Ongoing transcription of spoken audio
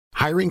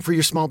Hiring for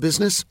your small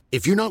business?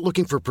 If you're not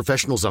looking for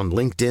professionals on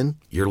LinkedIn,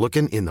 you're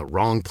looking in the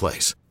wrong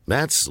place.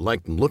 That's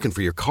like looking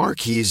for your car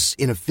keys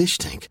in a fish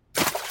tank.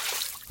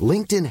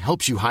 LinkedIn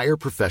helps you hire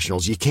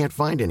professionals you can't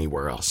find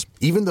anywhere else,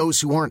 even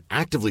those who aren't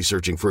actively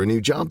searching for a new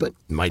job but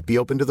might be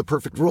open to the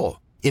perfect role.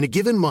 In a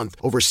given month,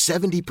 over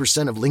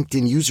 70% of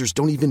LinkedIn users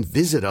don't even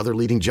visit other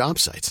leading job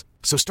sites.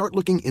 So start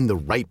looking in the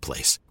right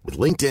place. With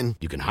LinkedIn,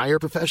 you can hire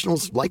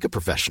professionals like a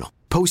professional.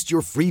 Post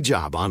your free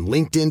job on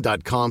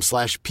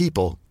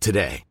linkedin.com/people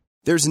today.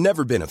 There's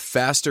never been a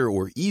faster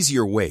or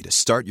easier way to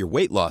start your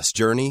weight loss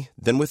journey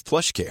than with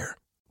PlushCare.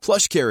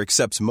 PlushCare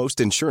accepts most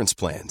insurance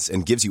plans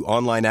and gives you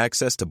online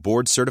access to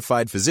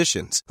board-certified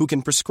physicians who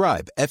can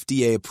prescribe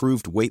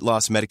FDA-approved weight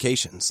loss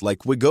medications like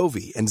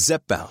Wegovy and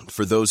Zepbound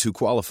for those who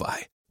qualify.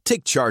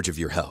 Take charge of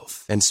your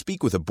health and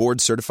speak with a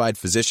board-certified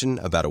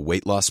physician about a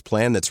weight loss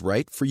plan that's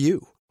right for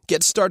you.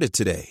 Get started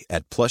today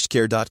at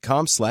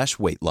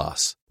plushcare.com/weight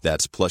loss.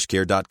 That's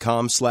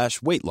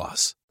plushcare.com/weight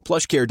loss.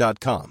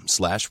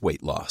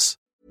 plushcare.com/weight loss.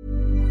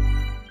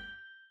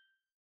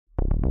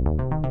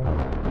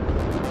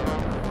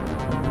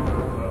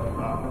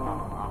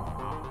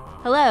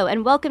 Hello,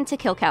 and welcome to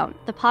Kill Count,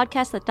 the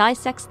podcast that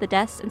dissects the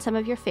deaths in some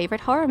of your favorite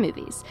horror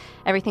movies.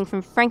 Everything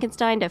from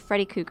Frankenstein to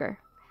Freddy Krueger.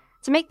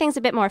 To make things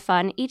a bit more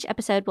fun, each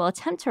episode will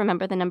attempt to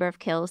remember the number of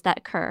kills that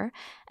occur,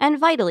 and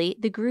vitally,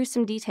 the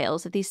gruesome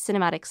details of these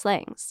cinematic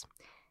slayings.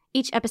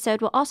 Each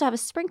episode will also have a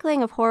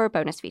sprinkling of horror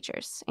bonus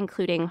features,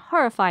 including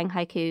horrifying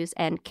haikus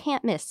and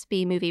can't-miss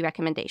B-movie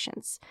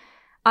recommendations.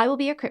 I will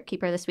be your crypt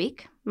keeper this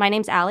week. My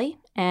name's Allie,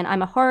 and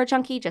I'm a horror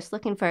junkie just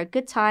looking for a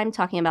good time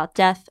talking about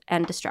death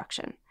and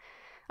destruction.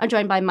 I'm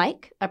joined by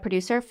Mike, a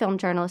producer, film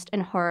journalist,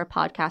 and horror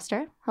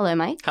podcaster. Hello,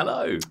 Mike.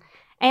 Hello.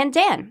 And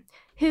Dan,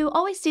 who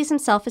always sees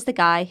himself as the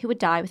guy who would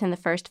die within the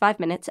first 5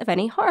 minutes of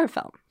any horror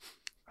film.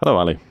 Hello,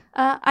 Ali.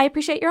 I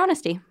appreciate your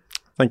honesty.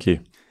 Thank you.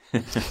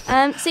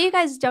 So you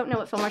guys don't know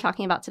what film we're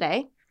talking about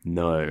today?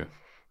 No.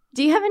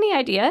 Do you have any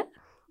idea?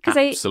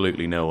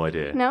 Absolutely no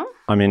idea. No?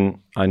 I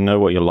mean, I know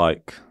what you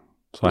like,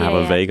 so I have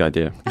a vague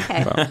idea.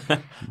 Okay.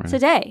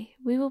 Today,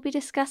 we will be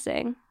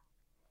discussing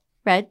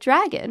Red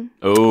Dragon.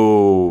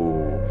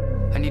 Oh.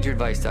 I need your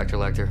advice, Dr.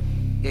 Lecter.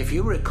 If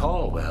you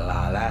recall, well,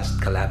 our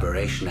last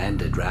collaboration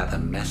ended rather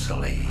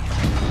messily.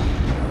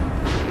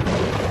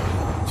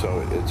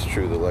 So it's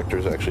true the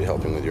Lecter's actually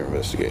helping with your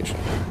investigation.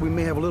 We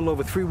may have a little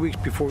over 3 weeks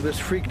before this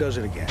freak does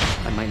it again.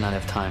 I might not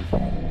have time.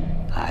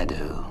 I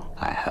do.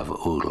 I have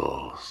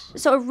oodles.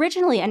 So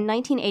originally a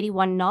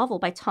 1981 novel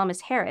by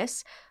Thomas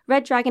Harris,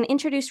 Red Dragon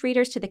introduced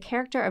readers to the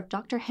character of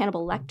Dr.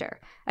 Hannibal Lecter,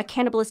 a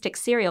cannibalistic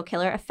serial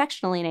killer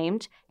affectionately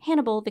named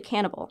Hannibal the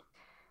Cannibal.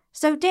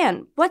 So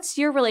Dan, what's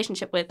your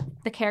relationship with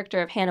the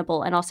character of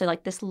Hannibal and also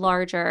like this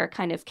larger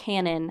kind of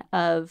canon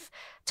of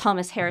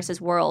Thomas Harris's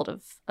world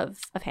of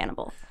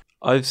Hannibal?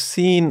 I've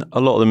seen a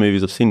lot of the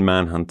movies. I've seen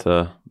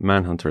Manhunter.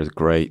 Manhunter is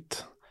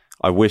great.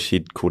 I wish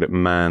he'd called it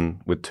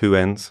Man with 2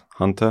 N's,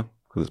 Hunter,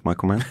 because it's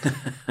Michael Mann.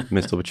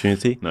 Missed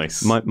opportunity.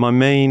 Nice. My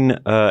main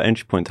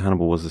entry point to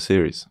Hannibal was the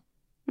series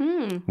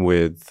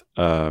with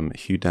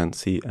Hugh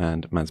Dancy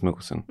and Mads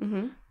Mikkelsen.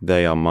 Mm-hmm.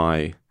 They are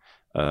my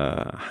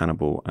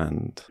Hannibal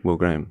and Will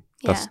Graham.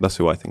 That's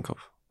who I think of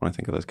when I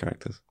think of those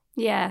characters.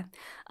 Yeah.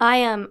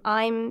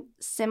 I'm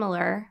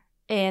similar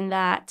in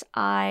that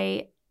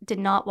I did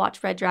not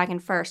watch Red Dragon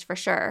first, for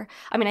sure.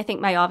 I mean, I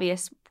think my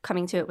obvious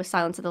coming to it was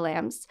Silence of the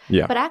Lambs.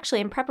 Yeah. But actually,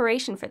 in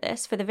preparation for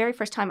this, for the very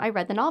first time, I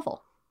read the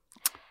novel.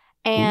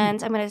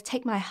 And I'm going to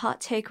take my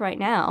hot take right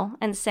now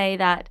and say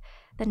that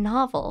the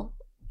novel,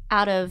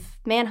 out of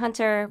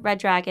Manhunter, Red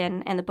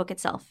Dragon, and the book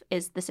itself,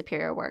 is the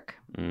superior work.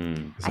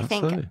 I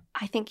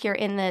think you're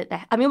in the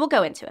I mean, we'll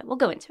go into it.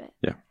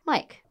 Yeah.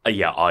 Mike.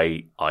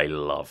 I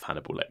love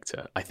Hannibal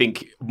Lecter. I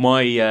think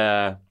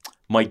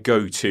my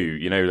go-to,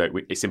 like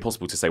it's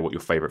impossible to say what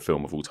your favorite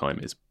film of all time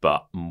is,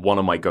 but one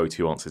of my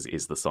go-to answers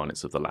is The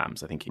Silence of the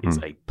Lambs. I think it is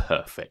a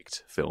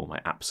perfect film. I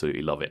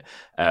absolutely love it.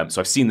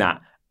 So I've seen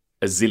that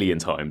a zillion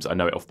times. I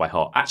know it off by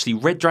heart. Actually,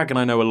 Red Dragon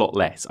I know a lot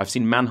less. I've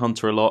seen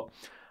Manhunter a lot.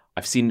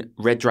 I've seen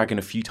Red Dragon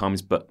a few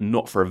times, but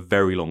not for a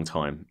very long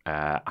time.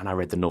 And I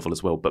read the novel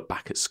as well, but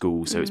back at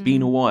school. So it's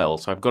been a while.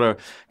 So I've got to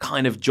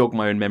kind of jog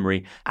my own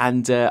memory.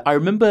 And I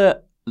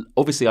remember,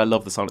 obviously, I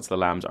love The Silence of the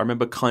Lambs. I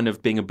remember kind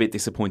of being a bit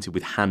disappointed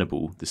with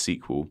Hannibal, the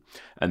sequel.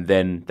 And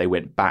then they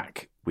went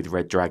back with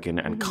Red Dragon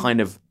and kind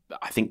of,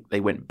 I think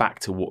they went back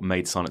to what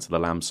made Silence of the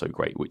Lambs so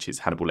great, which is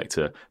Hannibal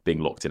Lecter being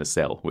locked in a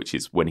cell, which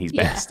is when he's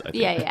best, I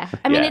think. Yeah.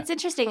 I mean, it's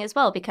interesting as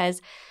well because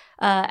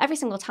every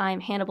single time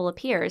Hannibal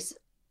appears,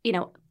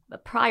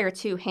 prior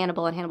to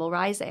Hannibal and Hannibal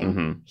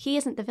Rising, he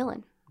isn't the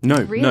villain. No,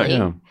 really.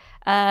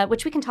 No.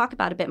 Which we can talk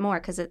about a bit more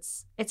because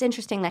it's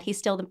interesting that he's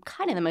still the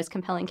most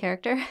compelling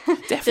character,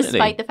 Definitely.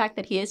 despite the fact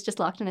that he is just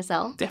locked in a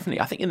cell.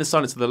 Definitely. I think in The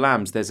Silence of the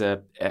Lambs, there's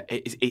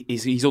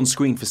he's on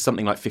screen for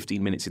something like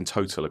 15 minutes in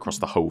total across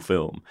the whole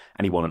film,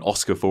 and he won an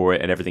Oscar for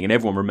it and everything, and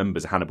everyone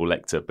remembers Hannibal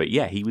Lecter. But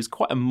yeah, he was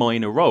quite a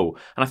minor role,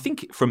 and I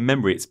think from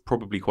memory, it's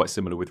probably quite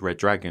similar with Red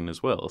Dragon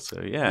as well.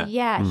 So yeah.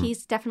 Yeah,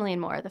 he's definitely in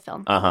more of the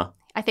film.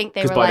 I think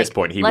they Because were by like, this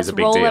point, he let's was a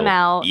big roll deal. him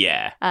out.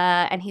 Yeah.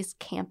 And he's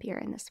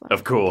campier in this one.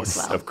 Of course.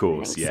 as well, Of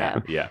course. I think Yeah.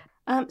 so.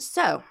 Yeah.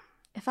 So,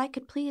 if I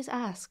could please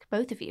ask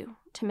both of you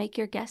to make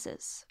your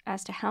guesses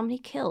as to how many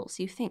kills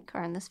you think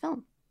are in this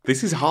film.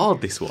 This is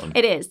hard, this one.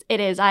 It is.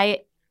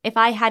 If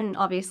I hadn't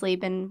obviously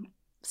been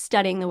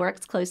studying the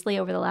works closely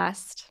over the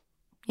last,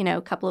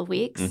 couple of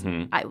weeks,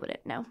 I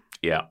wouldn't know.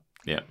 Yeah.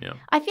 Yeah. Yeah.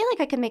 I feel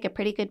like I could make a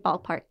pretty good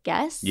ballpark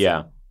guess.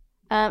 Yeah.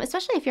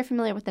 Especially if you're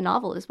familiar with the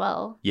novel as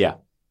well. Yeah.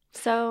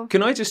 So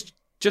Can I just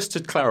to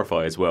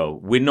clarify as well,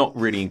 we're not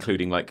really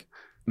including like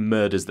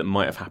murders that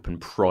might have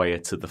happened prior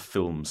to the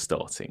film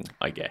starting,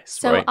 I guess,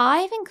 So right?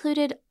 I've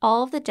included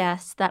all of the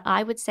deaths that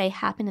I would say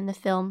happen in the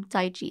film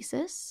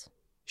Diegesis.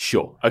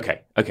 Sure.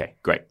 Okay.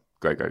 Great.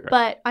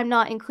 But I'm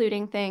not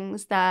including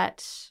things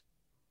that...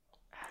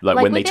 Like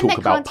when they within talk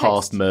the about context-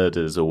 past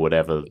murders or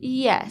whatever.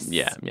 Yes.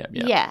 Yeah.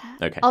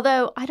 Okay.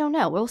 Although, I don't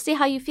know. We'll see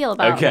how you feel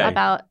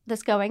about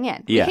this going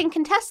in. Yeah. We can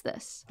contest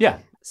this. Yeah.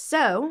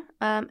 So,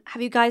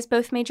 have you guys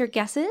both made your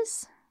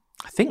guesses?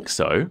 I think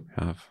so.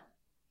 Have.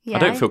 Yeah. I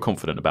don't feel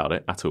confident about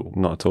it at all.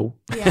 Not at all.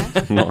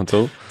 Yeah. Not at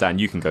all. Dan,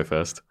 you can go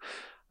first.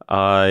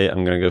 I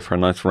am going to go for a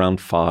nice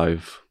round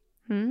 5.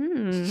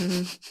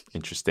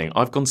 Interesting.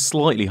 I've gone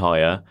slightly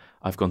higher.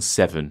 I've gone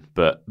 7,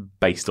 but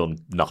based on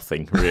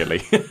nothing,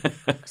 really.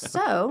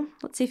 So,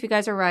 let's see if you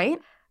guys are right.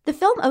 The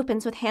film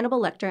opens with Hannibal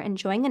Lecter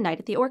enjoying a night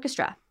at the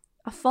orchestra.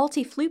 A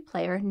faulty flute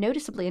player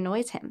noticeably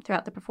annoys him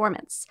throughout the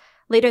performance.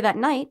 Later that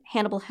night,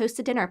 Hannibal hosts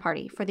a dinner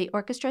party for the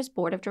orchestra's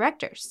board of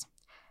directors.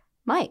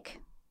 Mike,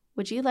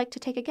 would you like to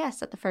take a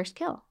guess at the first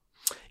kill?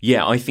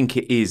 Yeah, I think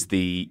it is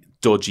the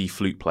dodgy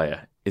flute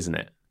player, isn't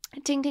it?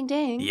 Ding, ding,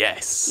 ding.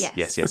 Yes.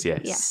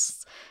 Yes.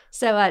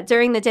 So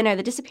during the dinner,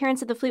 the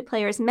disappearance of the flute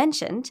player is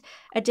mentioned.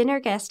 A dinner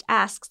guest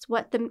asks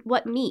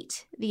what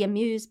meat the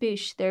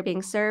amuse-bouche they're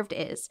being served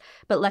is,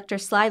 but Lecter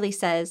slyly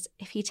says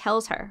if he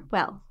tells her,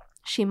 well,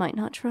 she might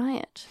not try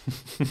it.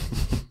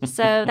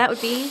 So that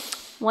would be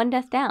 1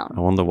 death down. I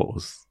wonder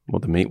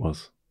what the meat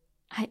was.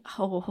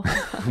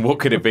 What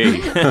could it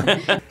be?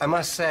 I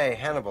must say,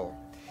 Hannibal,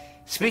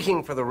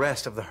 speaking for the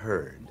rest of the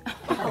herd,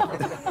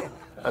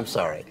 I'm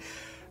sorry,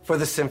 for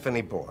the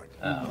symphony board,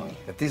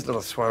 that these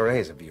little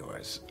soirees of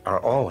yours are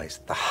always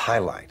the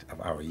highlight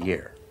of our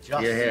year.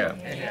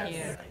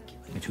 Yeah.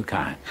 You're too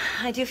kind.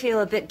 I do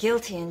feel a bit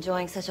guilty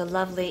enjoying such a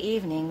lovely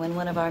evening when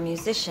one of our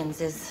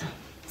musicians is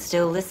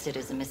still listed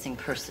as a missing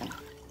person.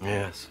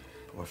 Yes,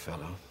 poor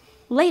fellow.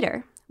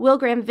 Later, Will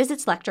Graham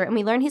visits Lecter and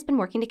we learn he's been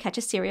working to catch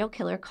a serial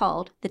killer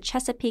called the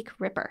Chesapeake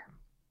Ripper.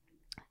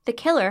 The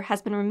killer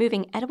has been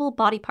removing edible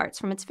body parts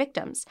from its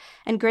victims,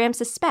 and Graham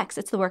suspects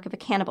it's the work of a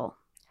cannibal.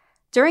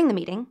 During the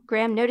meeting,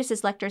 Graham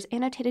notices Lecter's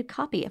annotated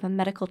copy of a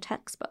medical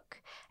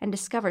textbook and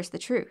discovers the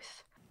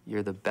truth.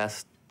 You're the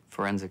best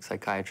forensic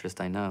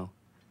psychiatrist I know.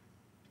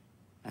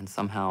 And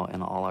somehow,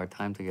 in all our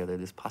time together,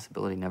 this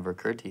possibility never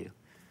occurred to you.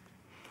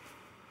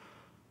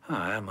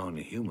 I am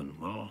only human.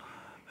 Well,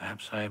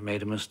 perhaps I have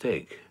made a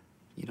mistake.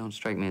 You don't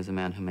strike me as a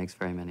man who makes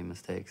very many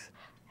mistakes.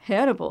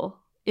 Hannibal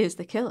is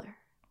the killer.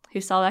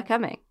 Who saw that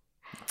coming?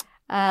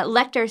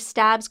 Lecter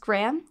stabs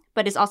Graham,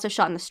 but is also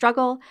shot in the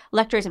struggle.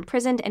 Lecter is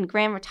imprisoned, and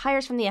Graham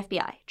retires from the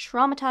FBI,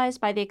 traumatized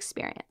by the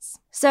experience.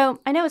 So,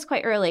 I know it's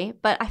quite early,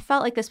 but I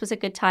felt like this was a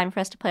good time for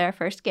us to play our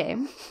first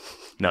game.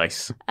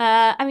 Nice.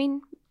 I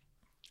mean,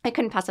 I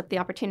couldn't pass up the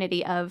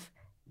opportunity of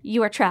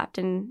you are trapped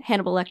in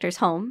Hannibal Lecter's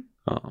home.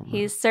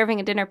 He's serving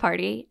a dinner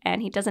party,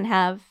 and he doesn't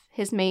have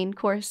his main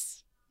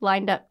course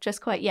lined up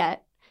just quite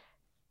yet.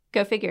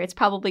 Go figure, it's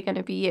probably going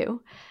to be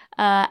you.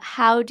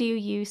 How do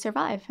you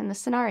survive in this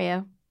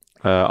scenario?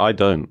 I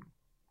don't.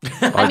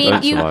 I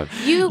mean, you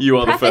You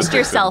are the first prefaced person.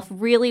 yourself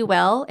really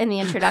well in the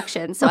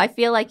introduction, so I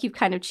feel like you've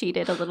kind of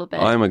cheated a little bit.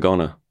 I'm a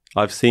goner.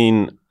 I've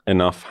seen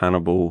enough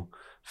Hannibal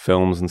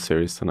films and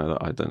series to know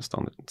that I don't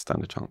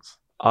stand a chance.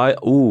 I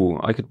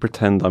could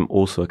pretend I'm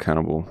also a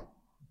cannibal.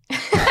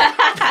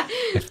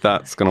 If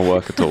that's going to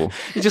work at all.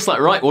 You're just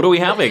like, right, what are we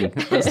having?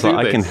 Let's It's do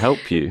like, I can this.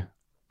 help you.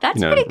 That's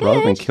you know, pretty good.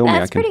 rather than kill me,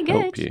 That's I can pretty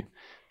help good. you.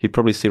 He'd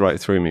probably see right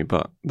through me,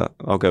 but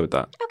I'll go with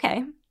that.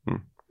 Okay.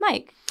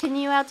 Mike, can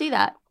you outdo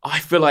that? I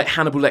feel like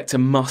Hannibal Lecter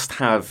must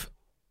have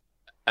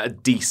a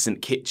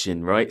decent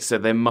kitchen, right? So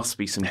there must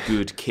be some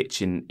good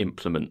kitchen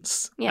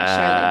implements.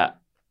 Yeah,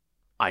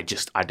 surely.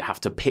 I'd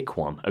have to pick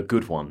one, a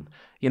good one.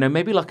 You know,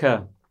 maybe like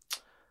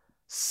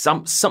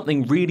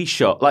something really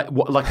sharp,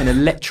 like an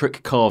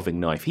electric carving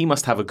knife. He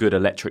must have a good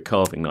electric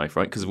carving knife,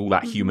 right? Because of all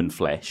that human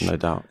flesh. No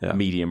doubt, yeah.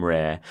 Medium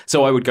rare.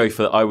 So I would go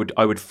for I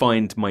would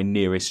find my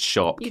nearest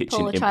sharp You'd kitchen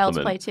pull a implement. child's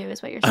play too,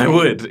 is what you're saying. I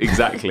would,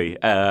 exactly.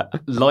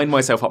 Line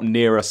myself up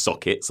near a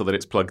socket so that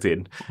it's plugged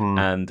in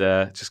and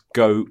just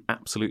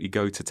absolutely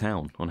go to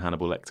town on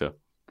Hannibal Lecter.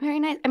 Very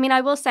nice. I mean,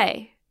 I will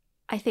say,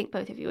 I think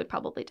both of you would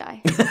probably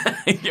die.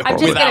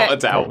 Without a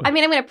doubt. I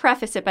mean, I'm going to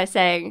preface it by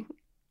saying,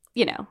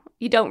 you know,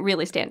 you don't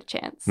really stand a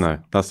chance. No,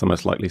 that's the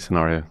most likely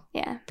scenario.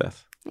 Yeah.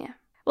 Death. Yeah.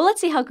 Well,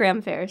 let's see how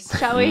Graham fares,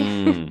 shall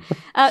we?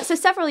 So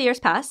several years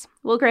pass.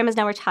 Will Graham is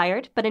now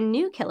retired, but a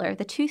new killer,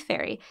 the Tooth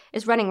Fairy,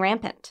 is running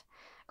rampant.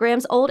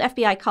 Graham's old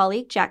FBI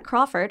colleague, Jack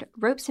Crawford,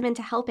 ropes him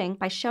into helping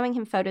by showing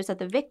him photos of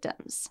the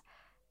victims.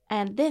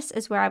 And this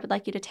is where I would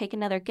like you to take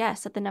another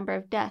guess at the number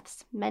of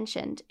deaths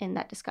mentioned in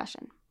that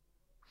discussion.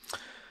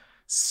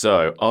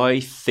 So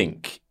I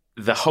think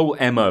the whole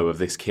MO of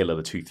this killer,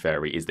 the Tooth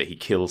Fairy, is that he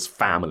kills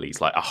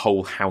families, like a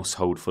whole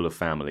household full of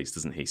families,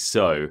 doesn't he?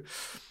 So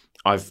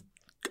I'm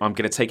going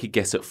to take a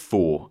guess at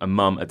 4, a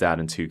mum, a dad,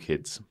 and 2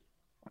 kids.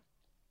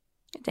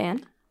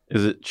 Dan?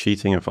 Is it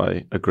cheating if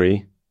I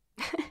agree?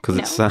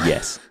 Because No. it's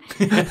Yes.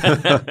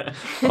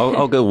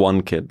 I'll go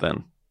 1 kid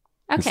then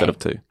instead Okay. of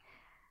 2.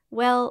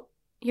 Well,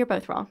 you're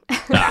both wrong.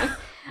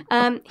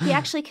 He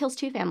actually kills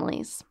 2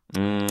 families.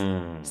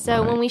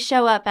 So when we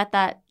show up at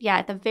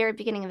at the very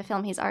beginning of the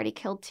film, he's already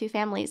killed 2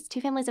 families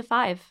of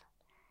 5.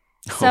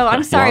 So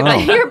I'm sorry,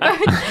 but you're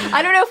both.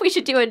 I don't know if we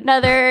should do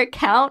another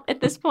count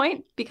at this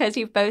point because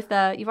you've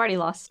already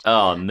lost.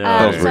 Oh no!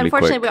 was So really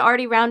unfortunately, quick. we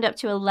already round up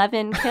to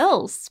 11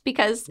 kills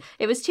because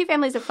it was 2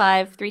 families of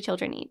 5, 3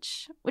 children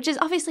each, which is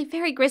obviously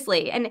very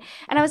grisly. And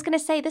I was going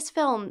to say this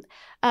film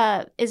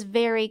is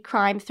very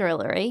crime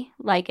thrillery,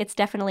 like it's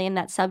definitely in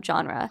that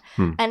subgenre.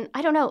 And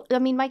I don't know. I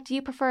mean, Mike, do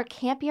you prefer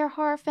campier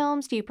horror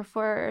films? Do you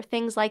prefer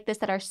things like this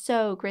that are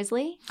so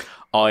grisly?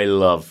 I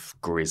love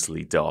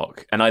grisly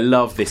dark, and I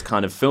love this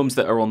kind of films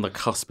that are on the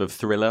cusp of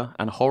thriller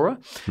and horror.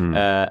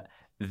 I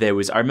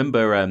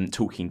remember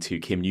talking to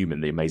Kim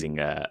Newman, the amazing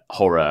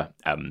horror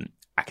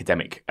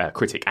academic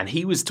critic, and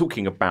he was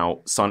talking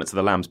about Silence of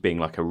the Lambs being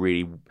like a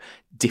really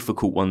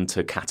difficult one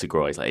to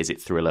categorize. Like, is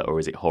it thriller or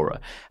is it horror?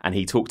 And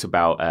he talked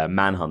about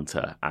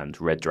Manhunter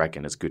and Red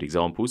Dragon as good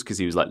examples because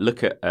he was like,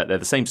 look at they're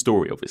the same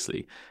story,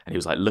 obviously, and he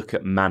was like, look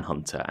at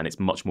Manhunter, and it's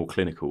much more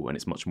clinical and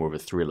it's much more of a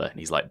thriller. And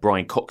he's like,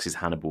 Brian Cox's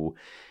Hannibal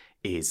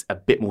is a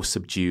bit more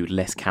subdued,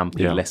 less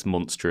campy, less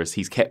monstrous.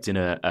 He's kept in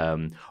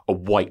a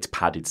white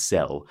padded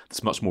cell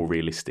that's much more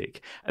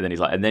realistic. And then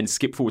he's like, and then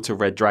skip forward to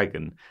Red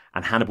Dragon,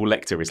 and Hannibal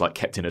Lecter is like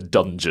kept in a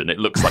dungeon. It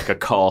looks like a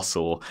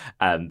castle,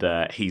 and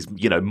he's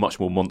much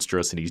more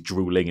monstrous, and he's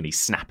drooling and he's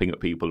snapping at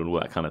people and all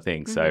that kind of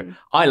thing. So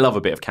I love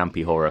a bit of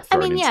campy horror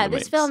thrown into the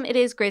this mix. film, it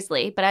is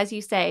grisly, but as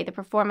you say, the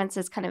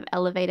performances kind of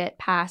elevate it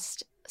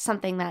past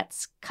something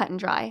that's cut and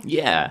dry.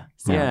 Yeah.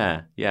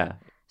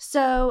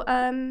 So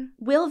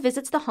Will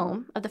visits the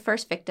home of the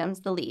first victims,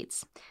 the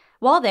Leeds.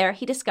 While there,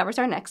 he discovers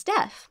our next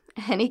death,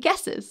 and he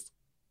guesses.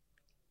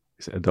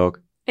 Is it a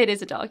dog? It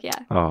is a dog, yeah.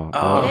 Oh,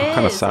 I'm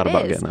kind of sad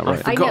about getting that I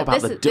right. forgot know,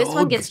 about the this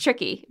one dog. gets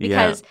tricky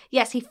because,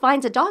 yes, he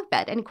finds a dog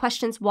bed and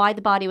questions why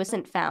the body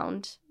wasn't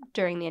found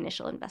during the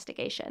initial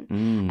investigation.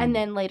 And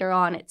then later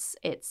on,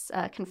 it's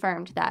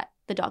confirmed that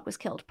the dog was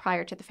killed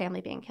prior to the family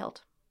being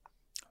killed.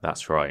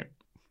 That's right.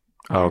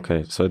 Oh,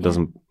 okay. So it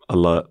doesn't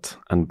alert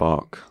and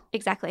bark.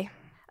 Exactly.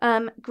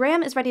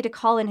 Graham is ready to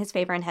call in his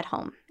favor and head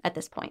home at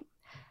this point.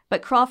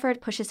 But Crawford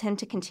pushes him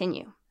to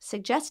continue,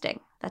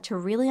 suggesting that to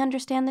really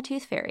understand the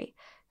Tooth Fairy,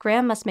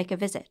 Graham must make a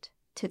visit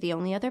to the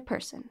only other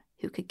person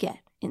who could get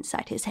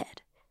inside his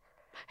head.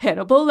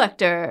 Hannibal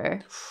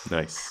Lecter.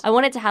 Nice. I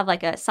wanted to have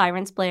like a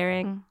sirens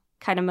blaring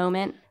kind of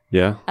moment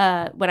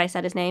Yeah. when I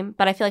said his name,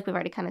 but I feel like we've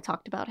already kind of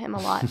talked about him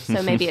a lot,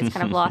 so maybe it's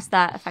kind of lost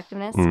that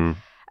effectiveness.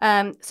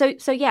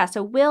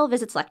 So Will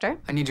visits Lecter.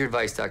 I need your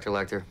advice, Dr.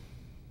 Lecter.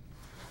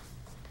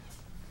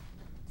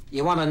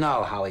 You want to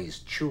know how he's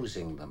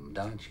choosing them,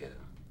 don't you?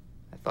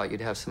 I thought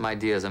you'd have some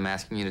ideas. I'm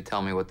asking you to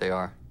tell me what they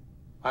are.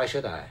 Why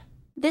should I?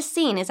 This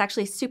scene is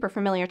actually super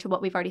familiar to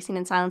what we've already seen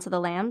in Silence of the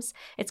Lambs.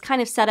 It's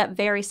kind of set up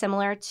very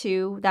similar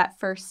to that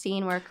first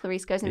scene where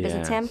Clarice goes and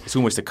visits him. It's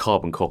almost a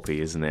carbon copy,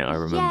 isn't it? I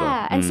remember.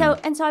 Yeah, and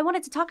so I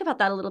wanted to talk about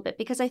that a little bit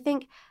because I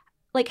think,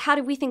 like, how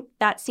do we think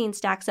that scene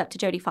stacks up to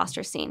Jodie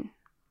Foster's scene?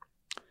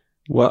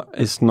 Well,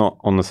 it's not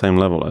on the same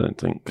level, I don't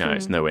think. No,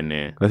 it's nowhere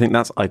near. I think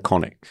that's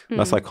iconic.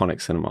 That's iconic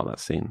cinema, that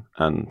scene.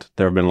 And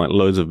there have been like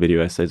loads of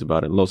video essays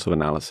about it, lots of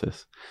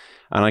analysis.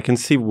 And I can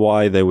see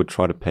why they would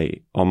try to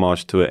pay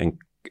homage to it and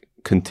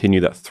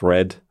continue that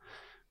thread.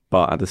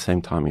 But at the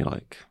same time, you're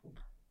like,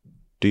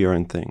 do your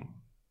own thing,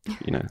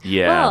 you know?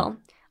 Yeah. Well,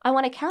 I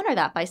want to counter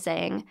that by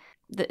saying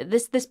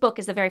this book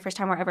is the very first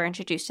time we're ever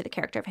introduced to the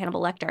character of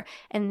Hannibal Lecter.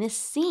 And this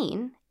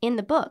scene in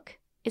the book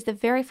is the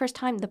very first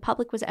time the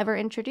public was ever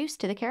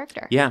introduced to the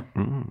character. Yeah.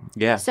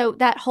 Yeah. So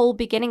that whole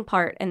beginning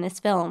part in this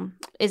film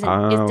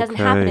doesn't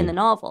happen in the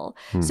novel.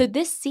 So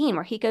this scene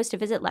where he goes to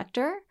visit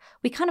Lecter,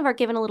 we kind of are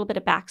given a little bit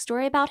of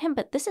backstory about him,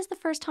 but this is the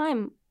first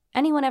time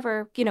anyone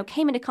ever,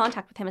 came into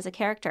contact with him as a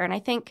character. And I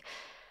think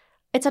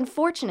it's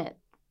unfortunate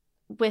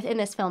within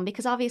this film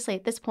because obviously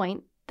at this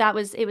point it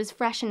was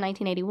fresh in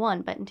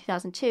 1981, but in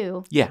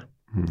 2002. Yeah.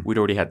 We'd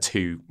already had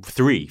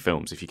 3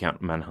 films if you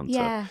count Manhunter.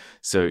 Yeah.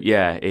 So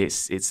yeah,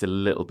 it's a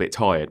little bit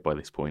tired by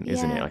this point,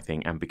 isn't it? I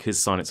think, and because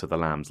Silence of the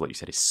Lambs, like you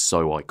said, is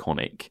so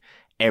iconic,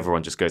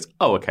 everyone just goes,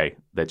 oh, okay,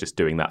 they're just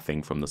doing that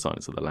thing from The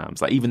Silence of the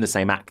Lambs. Like even the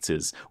same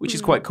actors, which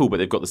is quite cool, but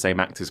they've got the same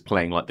actors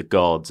playing like the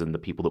guards and the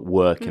people that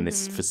work in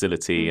this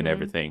facility and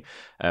everything.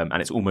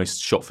 And it's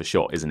almost shot for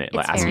shot, isn't it?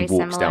 Like as he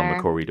walks down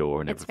the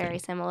corridor and everything. It's very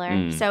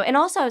similar. So, and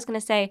also I was going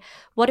to say,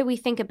 what do we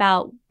think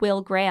about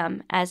Will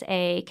Graham as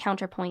a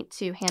counterpoint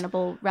to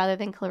Hannibal rather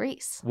than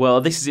Clarice?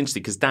 Well, this is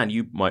interesting because Dan,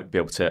 you might be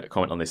able to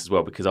comment on this as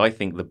well, because I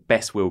think the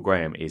best Will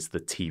Graham is the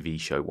TV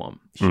show one,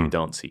 Hugh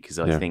Dancy, because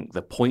I think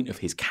the point of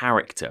his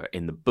character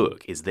in the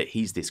book is that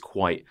he's this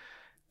quite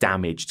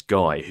damaged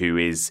guy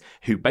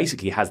who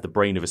basically has the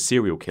brain of a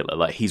serial killer.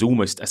 Like he's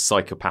almost a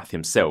psychopath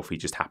himself. He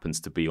just happens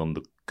to be on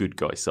the good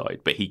guy side,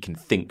 but he can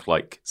think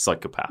like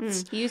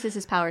psychopaths. He uses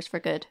his powers for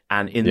good.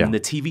 And in the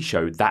TV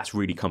show, that's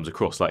really comes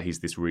across like he's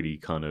this really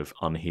kind of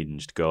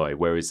unhinged guy,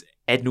 whereas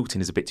Ed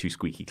Norton is a bit too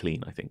squeaky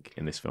clean, I think,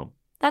 in this film.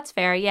 That's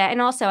fair, yeah.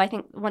 And also, I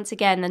think, once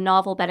again, the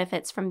novel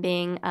benefits from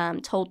being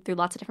told through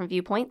lots of different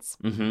viewpoints.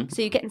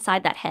 So you get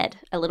inside that head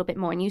a little bit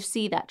more, and you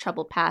see that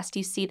troubled past.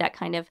 You see that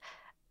kind of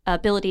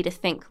ability to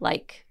think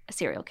like a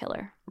serial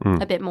killer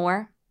a bit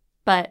more.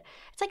 But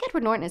it's like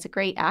Edward Norton is a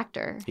great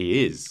actor.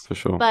 He is. For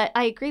sure. But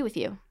I agree with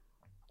you.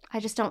 I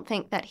just don't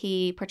think that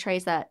he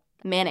portrays that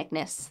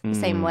manicness the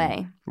same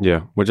way.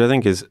 Yeah, which I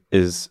think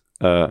is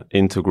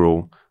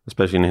integral,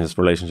 especially in his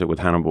relationship with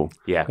Hannibal.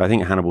 Yeah. I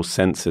think Hannibal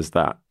senses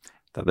that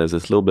there's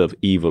this little bit of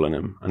evil in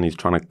him, and he's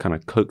trying to kind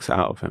of coax it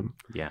out of him.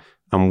 Yeah.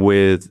 And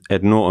with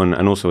Ed Norton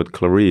and also with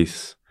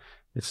Clarice,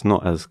 it's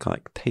not as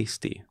like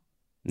tasty.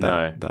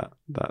 That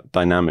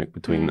dynamic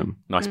between them.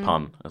 Nice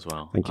pun as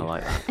well. Thank you. I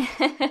like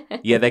that.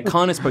 Yeah, they're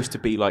kind of supposed to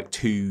be like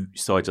two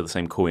sides of the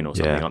same coin or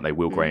something, aren't they?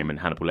 Will Graham and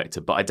Hannibal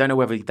Lecter. But I don't know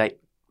whether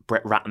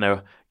Brett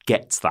Ratner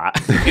gets that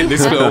in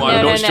this film.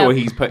 I'm not sure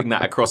he's putting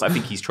that across. I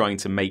think he's trying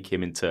to make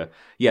him into,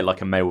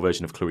 like a male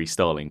version of Clarice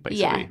Starling,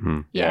 basically.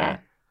 Yeah.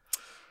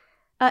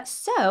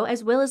 So,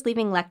 as Will is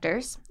leaving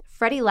Lecter's,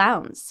 Freddie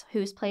Lowndes,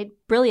 who's played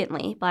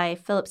brilliantly by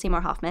Philip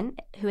Seymour Hoffman,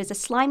 who is a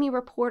slimy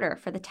reporter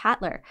for The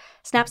Tatler,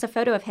 snaps a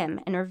photo of him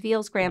and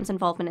reveals Graham's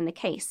involvement in the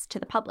case to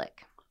the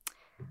public.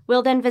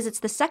 Will then visits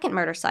the second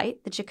murder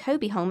site, the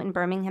Jacoby home in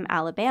Birmingham,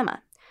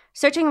 Alabama.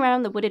 Searching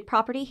around the wooded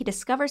property, he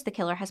discovers the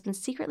killer has been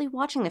secretly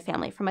watching the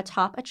family from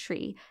atop a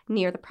tree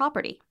near the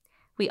property.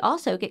 We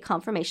also get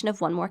confirmation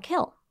of one more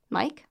kill.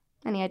 Mike,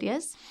 any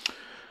ideas?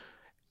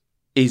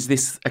 Is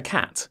this a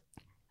cat?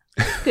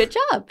 Good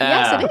job.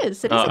 Yes, it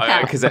is. It is a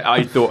cat. Because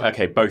I thought,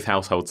 both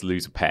households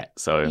lose a pet.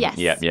 So, yes,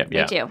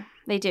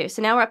 They do.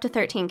 So now we're up to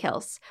 13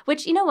 kills,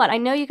 which, you know what? I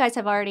know you guys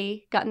have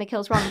already gotten the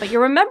kills wrong, but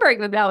you're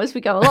remembering them now as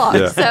we go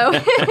along. So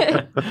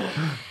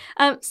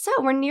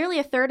we're nearly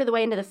a third of the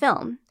way into the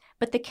film,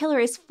 but the killer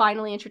is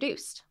finally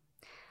introduced.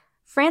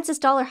 Francis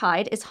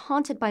Dollarhide is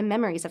haunted by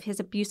memories of his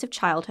abusive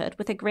childhood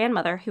with a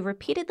grandmother who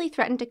repeatedly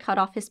threatened to cut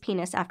off his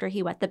penis after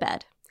he wet the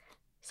bed.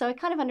 So I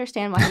kind of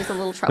understand why he was a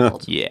little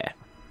troubled. Yeah.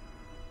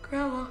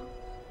 Grandma,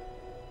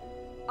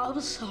 I'm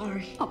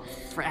sorry. Oh,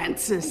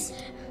 Francis.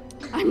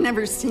 I've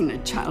never seen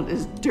a child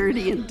as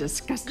dirty and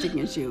disgusting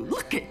as you.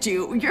 Look at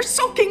you. You're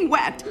soaking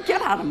wet.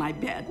 Get out of my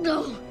bed.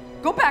 No.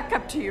 Go back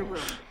up to your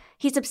room.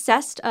 He's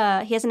obsessed.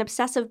 He has an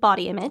obsessive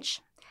body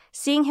image,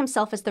 seeing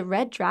himself as the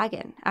Red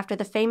Dragon after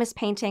the famous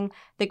painting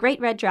The Great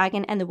Red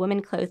Dragon and the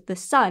Woman Clothed the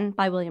Sun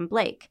by William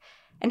Blake,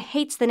 and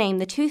hates the name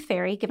the Tooth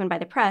Fairy given by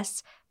the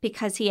press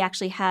because he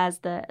actually has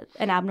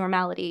an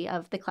abnormality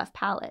of the cleft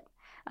palate.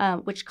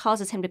 Which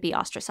causes him to be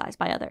ostracized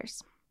by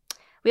others.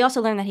 We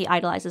also learn that he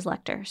idolizes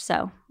Lecter,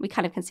 so we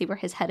kind of can see where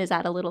his head is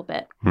at a little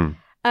bit.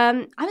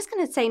 I was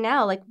going to say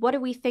now, what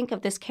do we think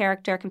of this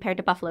character compared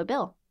to Buffalo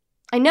Bill?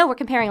 I know we're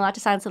comparing a lot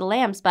to Silence of the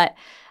Lambs, but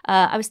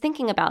I was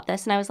thinking about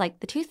this, and I was like,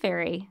 the Tooth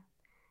Fairy,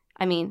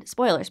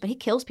 spoilers, but he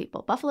kills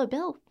people. Buffalo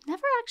Bill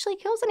never actually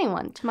kills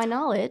anyone, to my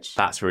knowledge.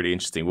 That's really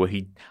interesting. Well,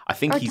 I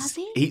think does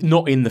he? He's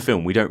not in the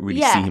film. We don't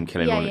really see him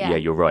killing anyone. Yeah,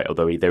 you're right.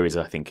 Although there is,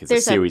 I think, a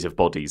series of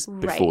bodies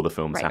before the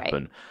films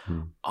happen.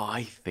 Right.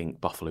 I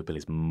think Buffalo Bill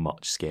is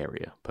much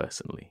scarier,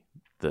 personally,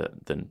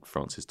 than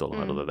Francis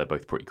Dollarhide, although they're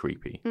both pretty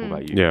creepy. What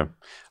about you? Yeah,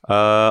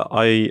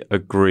 I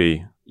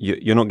agree.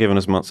 You're not given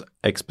as much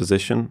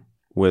exposition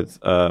with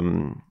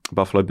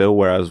Buffalo Bill,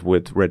 whereas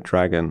with Red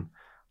Dragon,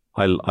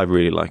 I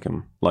really like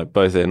him,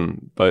 both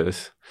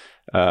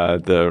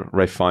the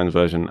Ralph Fiennes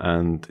version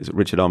and is it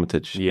Richard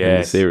Armitage in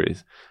the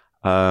series.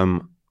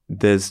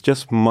 There's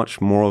just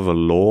much more of a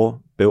lore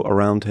built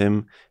around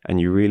him, and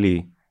you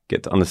really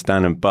get to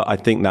understand him. But I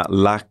think that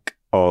lack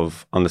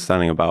of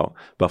understanding about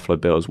Buffalo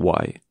Bill is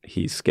why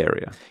he's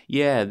scarier.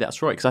 Yeah,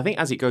 that's right. Because I think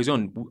as it goes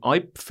on,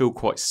 I feel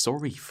quite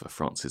sorry for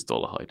Francis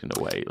Dollarhide in a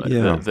way.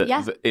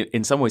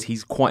 In some ways,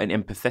 he's quite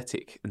an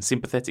empathetic and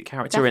sympathetic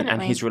character,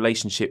 and his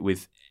relationship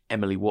with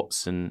Emily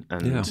Watson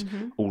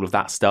and all of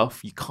that stuff,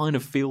 you kind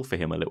of feel for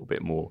him a little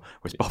bit more.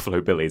 Whereas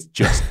Buffalo Bill is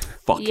just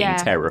fucking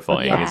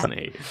terrifying, isn't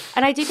he?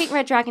 And I do think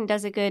Red Dragon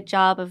does a good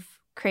job of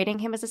creating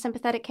him as a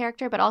sympathetic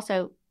character, but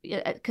also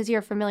because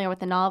you're familiar with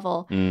the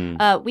novel,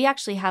 we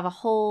actually have a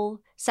whole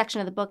section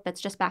of the book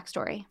that's just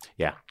backstory.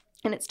 Yeah.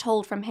 And it's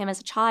told from him as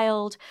a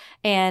child,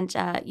 and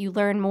you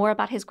learn more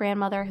about his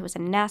grandmother, who was a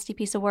nasty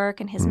piece of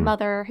work, and his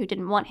mother, who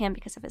didn't want him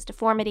because of his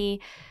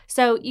deformity.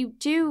 So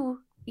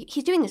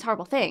he's doing these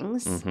horrible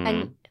things,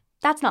 and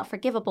that's not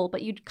forgivable,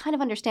 but you kind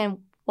of understand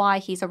why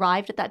he's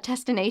arrived at that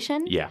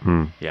destination.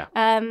 Yeah, yeah.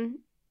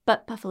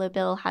 But Buffalo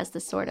Bill has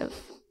this sort of,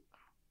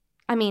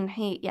 I mean,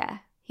 he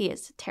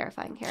is a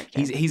terrifying character.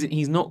 He's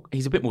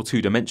a bit more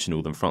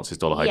two-dimensional than Francis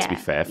Dolarhyde, to be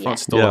fair. Yeah.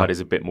 Francis Dolarhyde is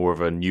a bit more of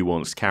a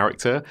nuanced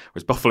character,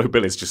 whereas Buffalo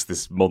Bill is just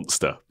this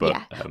monster.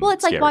 But, well,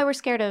 it's scary. like why we're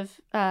scared of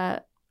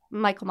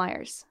Michael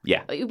Myers.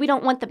 Yeah. We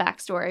don't want the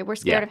backstory. We're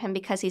scared of him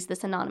because he's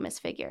this anonymous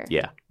figure.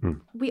 Yeah.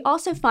 We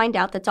also find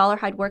out that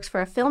Dolarhyde works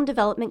for a film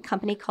development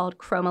company called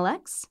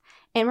Chromalex,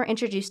 and we're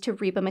introduced to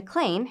Reba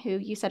McClane, who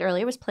you said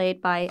earlier was played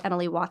by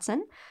Emily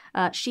Watson.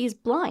 She's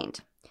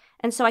blind.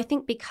 And so I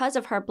think because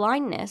of her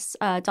blindness,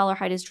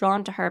 Dolarhyde is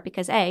drawn to her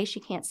because A, she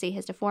can't see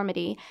his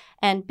deformity,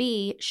 and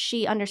B,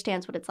 she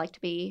understands what it's like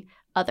to be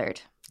othered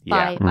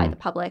by the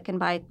public and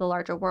by the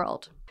larger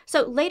world.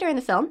 So later in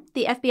the film,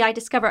 the FBI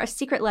discover a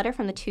secret letter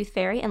from the Tooth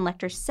Fairy in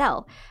Lecter's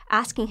cell,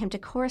 asking him to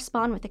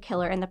correspond with the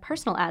killer in the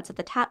personal ads of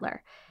the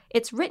Tatler.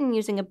 It's written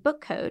using a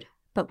book code,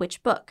 but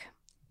which book?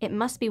 It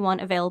must be one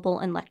available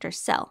in Lecter's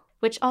cell.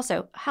 Which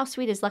also, how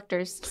sweet is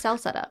Lecter's cell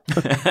setup?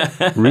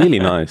 Really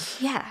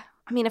nice. Yeah.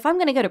 I mean, if I'm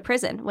going to go to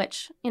prison,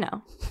 which,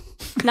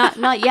 not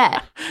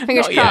yet.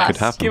 Fingers Not yet. crossed. Could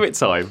happen. Give it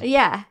time.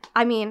 Yeah.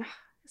 I mean,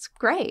 it's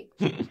great.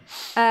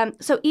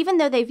 So even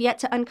though they've yet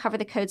to uncover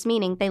the code's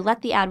meaning, they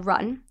let the ad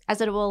run,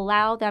 as it will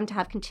allow them to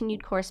have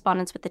continued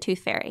correspondence with the Tooth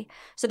Fairy.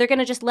 So they're going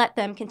to just let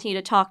them continue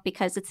to talk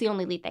because it's the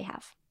only lead they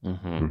have.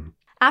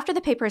 After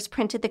the paper is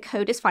printed, the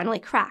code is finally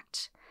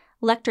cracked.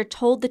 Lecter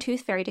told the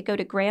Tooth Fairy to go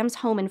to Graham's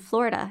home in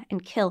Florida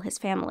and kill his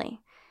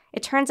family.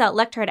 It turns out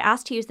Lecter had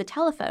asked to use the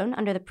telephone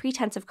under the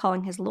pretense of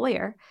calling his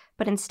lawyer,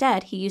 but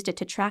instead he used it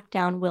to track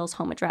down Will's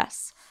home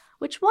address.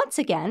 Which, once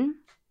again,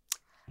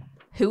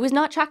 who was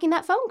not tracking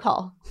that phone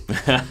call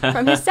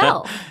from his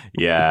cell?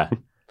 Yeah.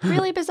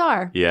 Really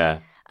bizarre.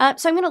 Yeah.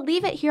 So I'm going to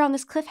leave it here on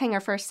this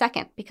cliffhanger for a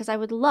second because I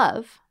would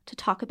love to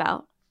talk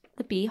about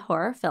the B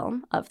horror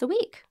film of the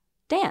week.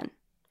 Dan.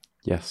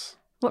 Yes.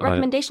 What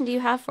recommendation do you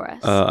have for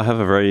us? I have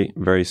a very,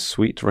 very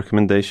sweet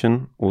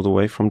recommendation all the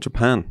way from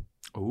Japan.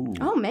 Ooh.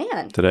 Oh,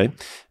 man. Today.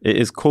 It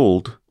is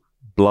called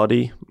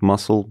Bloody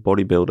Muscle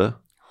Bodybuilder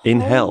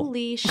in Hell.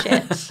 Holy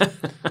shit.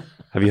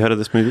 Have you heard of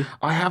this movie?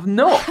 I have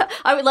not.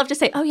 I would love to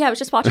say, oh, yeah, I was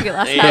just watching it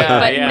last night,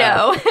 but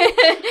no.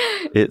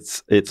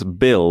 It's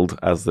billed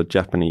as the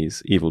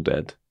Japanese Evil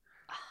Dead.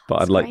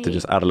 But I'd like to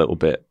just add a little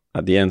bit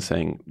at the end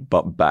saying,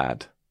 but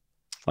bad.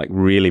 Like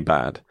really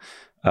bad.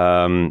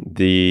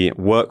 The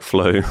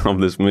workflow of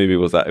this movie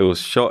was that it was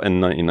shot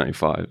in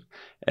 1995,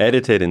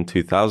 edited in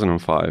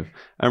 2005,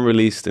 and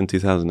released in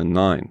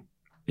 2009.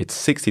 It's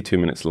 62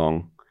 minutes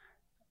long.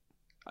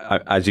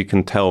 As you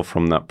can tell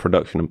from that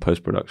production and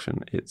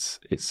post-production, it's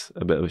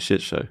a bit of a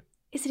shit show.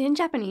 Is it in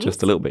Japanese?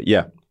 Just a little bit,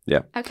 yeah.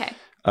 Okay.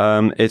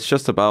 It's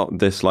just about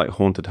this like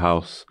haunted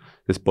house,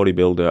 this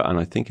bodybuilder, and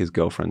I think his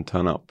girlfriend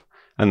turn up,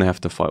 and they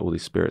have to fight all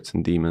these spirits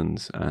and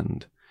demons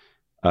and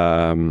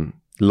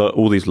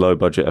all these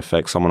low-budget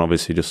effects. Someone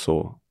obviously just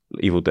saw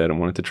Evil Dead and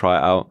wanted to try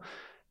it out.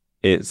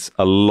 It's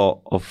a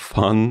lot of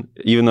fun.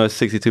 Even though it's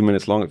 62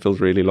 minutes long, it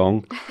feels really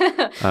long.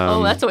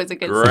 Oh, that's always a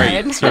good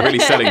sign. You're really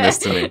selling this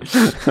to me.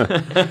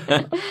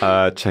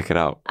 Check it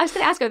out. I was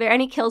going to ask, are there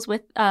any kills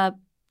with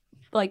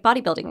like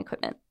bodybuilding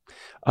equipment?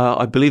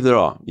 I believe there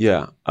are,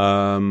 yeah.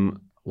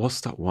 What's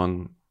that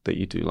one that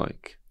you do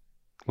like,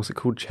 what's it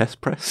called?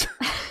 Chest press?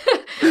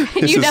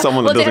 This is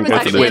someone that doesn't go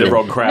to the gym. The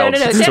wrong crowd. No.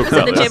 Dan was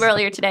at the gym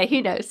earlier today.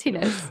 He knows.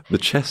 The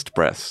chest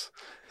press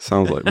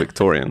sounds like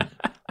Victorian.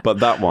 But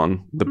that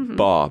one, the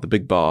bar, the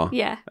big bar.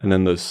 Yeah. And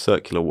then those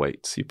circular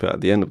weights you put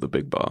at the end of the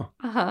big bar.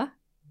 Uh-huh.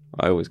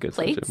 I always go to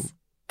the Plates? gym.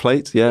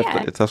 Plates,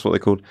 yeah. That's what they're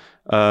called.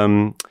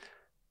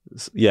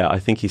 Yeah, I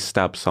think he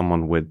stabbed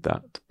someone with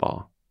that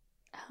bar.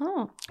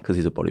 Oh. Because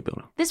he's a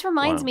bodybuilder. This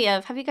reminds me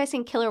of, have you guys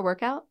seen Killer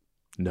Workout?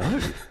 No.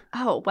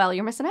 Oh, well,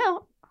 you're missing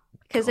out.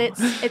 Because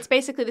it's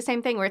basically the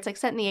same thing where it's like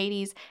set in the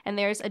 80s and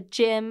there's a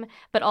gym,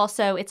 but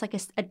also it's like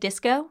a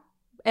disco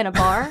and a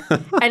bar.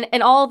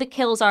 and all the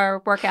kills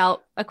are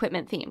workout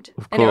equipment themed.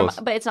 Of course.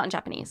 But it's not in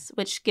Japanese,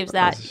 which gives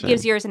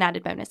yours an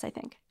added bonus, I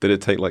think. Did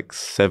it take like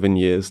 7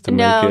 years to make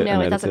it?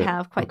 No, it doesn't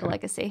have quite the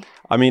legacy.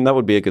 I mean, that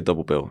would be a good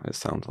double bill, it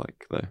sounds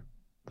like, though.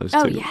 Those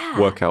two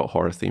workout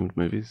horror themed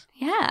movies.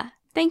 Yeah.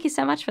 Thank you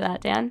so much for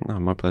that, Dan. No,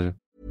 my pleasure.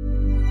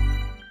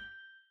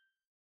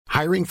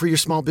 Hiring for your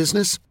small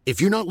business?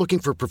 If you're not looking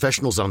for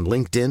professionals on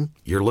LinkedIn,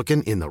 you're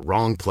looking in the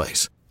wrong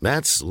place.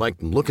 That's like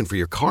looking for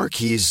your car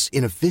keys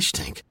in a fish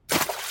tank.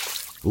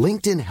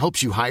 LinkedIn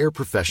helps you hire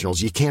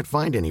professionals you can't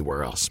find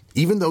anywhere else,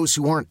 even those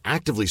who aren't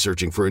actively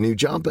searching for a new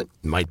job but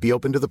might be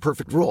open to the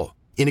perfect role.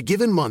 In a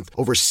given month,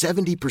 over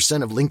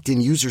 70% of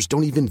LinkedIn users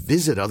don't even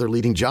visit other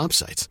leading job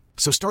sites.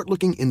 So start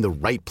looking in the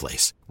right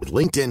place. With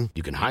LinkedIn,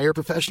 you can hire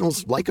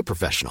professionals like a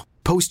professional.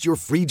 Post your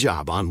free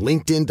job on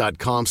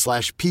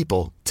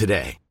linkedin.com/people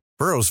today.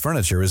 Burrow's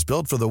furniture is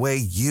built for the way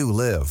you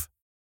live.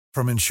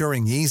 From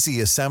ensuring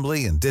easy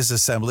assembly and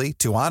disassembly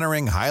to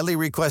honoring highly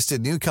requested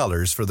new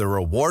colors for their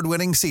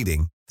award-winning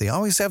seating, they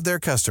always have their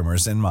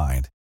customers in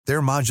mind.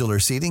 Their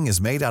modular seating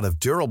is made out of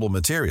durable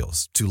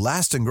materials to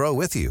last and grow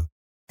with you.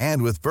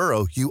 And with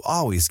Burrow, you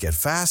always get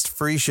fast,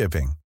 free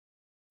shipping.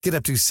 Get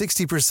up to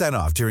 60%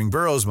 off during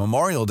Burrow's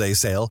Memorial Day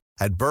sale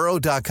at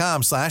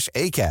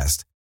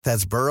burrow.com/ACAST.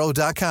 That's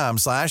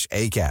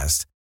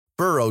burrow.com/ACAST.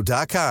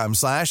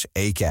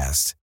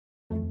 burrow.com/ACAST.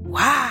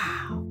 Wow.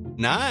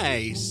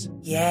 Nice.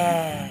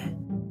 Yeah.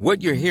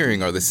 What you're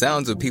hearing are the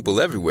sounds of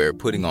people everywhere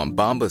putting on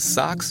Bombas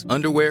socks,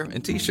 underwear,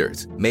 and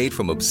T-shirts made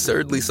from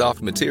absurdly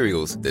soft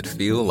materials that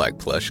feel like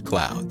plush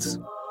clouds.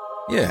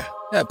 Yeah,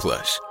 that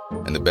plush.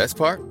 And the best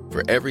part?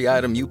 For every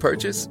item you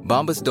purchase,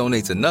 Bombas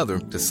donates another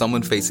to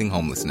someone facing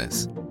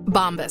homelessness.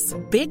 Bombas.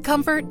 Big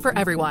comfort for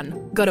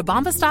everyone. Go to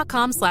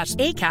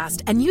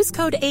bombas.com/ACAST and use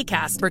code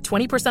ACAST for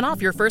 20%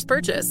 off your first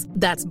purchase.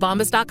 That's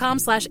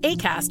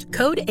bombas.com/ACAST.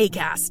 Code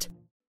ACAST.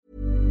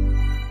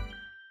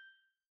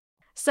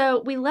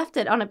 So we left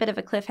it on a bit of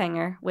a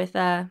cliffhanger with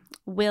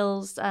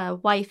Will's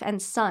wife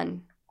and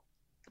son.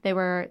 They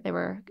were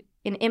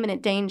in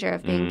imminent danger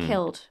of being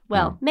killed.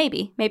 Well,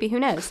 maybe, who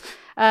knows?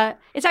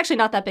 It's actually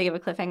not that big of a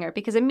cliffhanger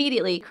because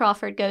immediately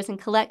Crawford goes and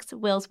collects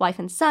Will's wife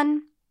and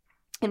son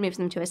and moves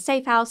them to a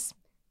safe house.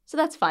 So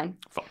that's fine.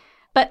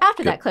 But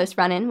after that close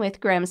run-in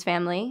with Graham's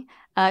family,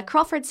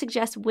 Crawford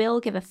suggests Will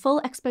give a full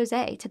expose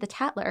to the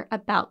Tattler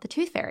about the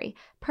Tooth Fairy,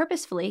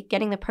 purposefully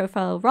getting the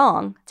profile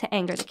wrong to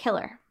anger the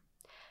killer.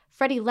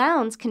 Freddie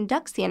Lowndes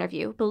conducts the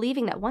interview,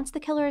 believing that once the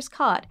killer is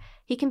caught,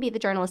 he can be the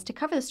journalist to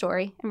cover the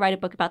story and write a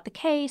book about the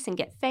case and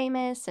get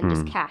famous and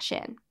just cash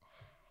in.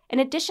 In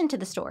addition to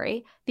the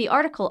story, the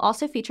article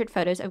also featured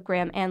photos of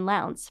Graham and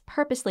Lowndes,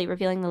 purposely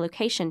revealing the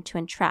location to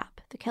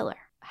entrap the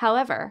killer.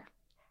 However,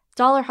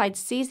 Dollarhide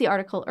sees the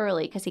article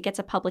early because he gets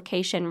a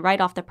publication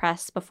right off the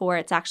press before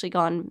it's actually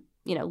gone,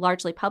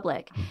 largely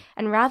public.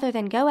 And rather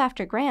than go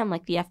after Graham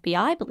like the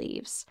FBI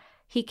believes,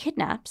 he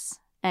kidnaps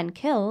and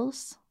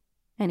kills.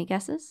 Any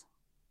guesses?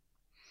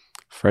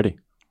 Freddie.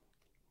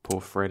 Poor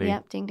Freddie.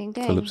 Yep, ding, ding,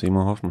 ding. Philip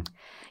Seymour Hoffman.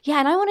 Yeah,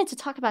 and I wanted to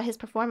talk about his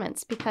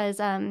performance because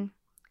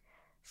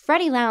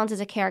Freddie Lowndes is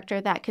a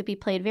character that could be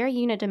played very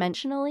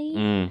unidimensionally.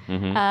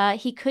 Mm-hmm.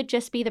 He could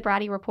just be the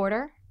bratty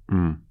reporter.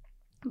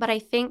 But I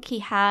think he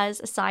has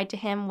a side to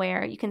him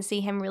where you can see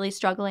him really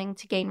struggling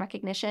to gain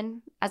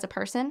recognition as a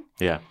person.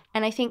 Yeah.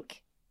 And I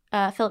think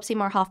Philip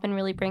Seymour Hoffman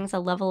really brings a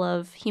level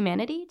of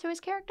humanity to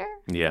his character.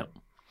 Yeah.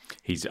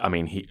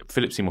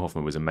 Philip Seymour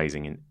Hoffman was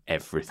amazing in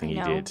everything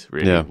he did,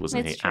 really,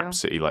 wasn't he? True.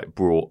 Absolutely,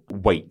 brought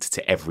weight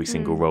to every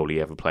single role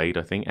he ever played,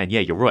 I think. And yeah,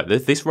 you're right.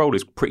 This role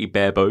is pretty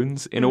bare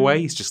bones in a way.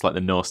 He's just like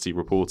the nasty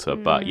reporter.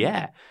 But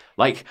yeah,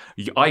 like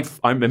I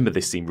remember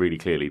this scene really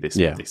clearly. This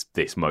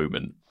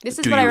moment. This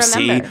is what I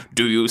remember.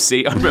 Do you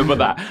see? I remember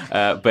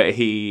that. But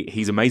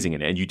he's amazing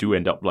in it, and you do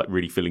end up like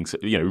really feeling,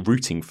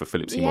 rooting for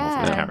Philip Seymour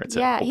Hoffman's character.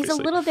 Yeah, obviously. He's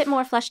a little bit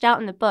more fleshed out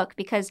in the book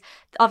because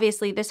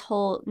obviously this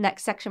whole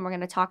next section we're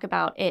going to talk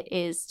about it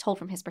is told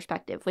from his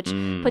perspective, which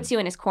puts you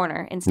in his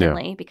corner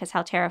instantly because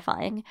how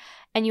terrifying.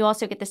 And you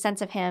also get the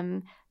sense of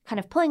him kind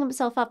of pulling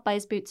himself up by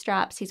his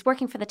bootstraps. He's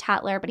working for the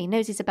Tattler, but he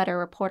knows he's a better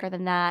reporter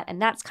than that.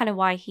 And that's kind of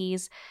why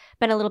he's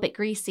been a little bit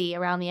greasy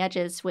around the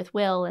edges with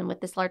Will and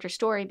with this larger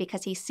story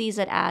because he sees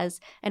it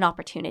as an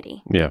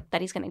opportunity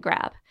that he's going to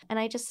grab. And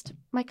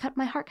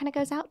my heart kind of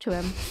goes out to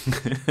him.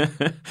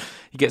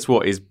 He gets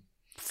his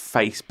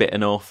face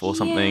bitten off or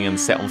something and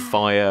set on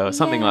fire or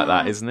something like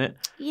that, isn't it?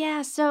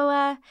 Yeah,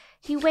 so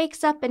he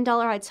wakes up in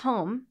Dollarhide's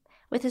home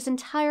with his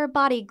entire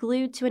body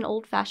glued to an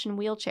old-fashioned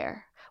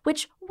wheelchair.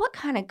 Which, what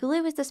kind of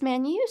glue is this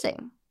man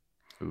using?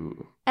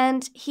 Ooh.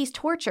 And he's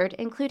tortured,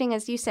 including,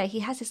 as you say, he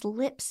has his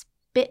lips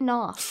bitten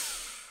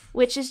off,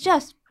 which is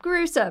just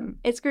gruesome.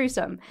 It's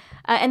gruesome.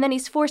 And then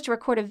he's forced to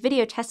record a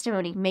video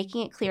testimony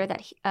making it clear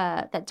that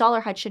that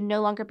Dollarhide should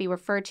no longer be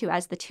referred to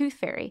as the Tooth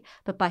Fairy,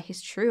 but by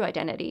his true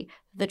identity,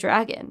 the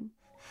Dragon.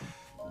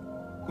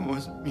 It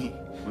wasn't me.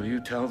 Will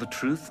you tell the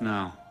truth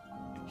now?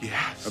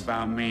 Yes.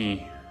 About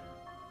me?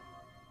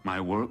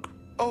 My work?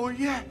 Oh,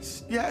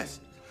 yes.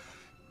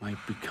 My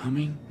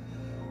becoming?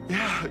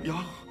 Yeah,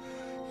 y'all.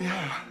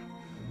 Yeah.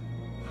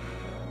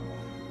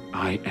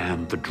 I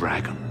am the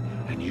Dragon,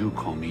 and you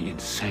call me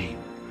insane.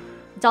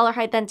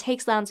 Dollarhide then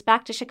takes Lowndes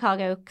back to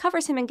Chicago,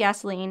 covers him in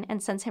gasoline,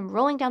 and sends him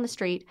rolling down the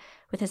street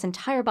with his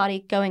entire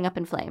body going up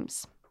in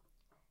flames.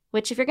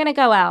 Which, if you're going to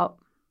go out,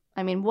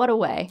 I mean, what a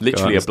way.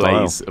 Literally a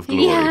blaze of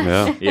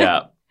glory.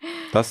 Yeah.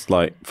 That's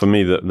like, for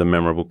me, the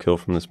memorable kill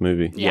from this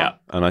movie. Yeah.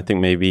 And I think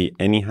maybe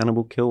any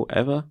Hannibal kill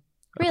ever.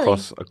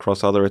 Really?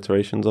 Across other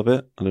iterations of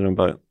it. I don't know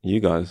about you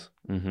guys.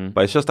 Mm-hmm.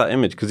 But it's just that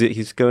image because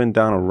he's going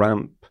down a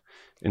ramp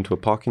into a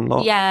parking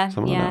lot. Yeah.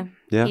 Like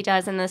that. He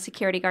does, and the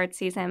security guard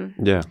sees him.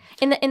 Yeah.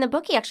 In the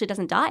book, he actually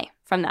doesn't die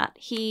from that.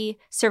 He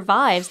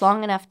survives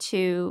long enough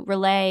to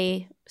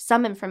relay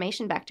some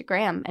information back to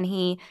Graham, and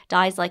he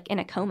dies like in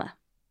a coma.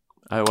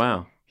 Oh,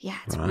 wow. Yeah,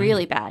 it's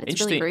really bad.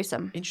 It's really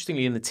gruesome.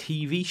 Interestingly, in the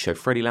TV show,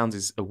 Freddie Lounds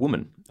is a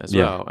woman as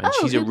Yeah. well. And Oh,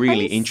 she's a who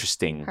really plays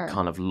interesting her?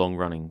 kind of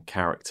long-running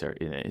character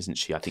in it, isn't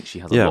she? I think she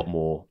has Yeah. a lot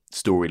more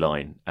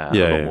storyline, a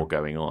Yeah, lot yeah. more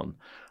going on.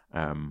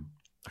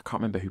 I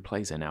can't remember who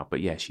plays her now, but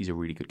yeah, she's a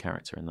really good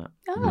character in that.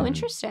 Oh,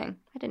 interesting.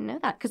 I didn't know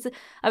that. Because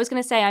I was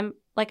going to say,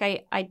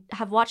 I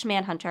have watched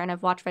Manhunter and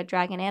I've watched Red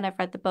Dragon and I've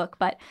read the book,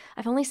 but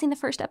I've only seen the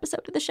first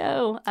episode of the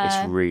show.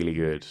 It's really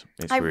good.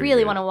 I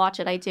really want to watch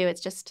it. I do.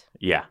 It's just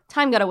Yeah.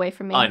 time got away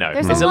from me. I know.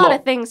 There's There's a a lot lot-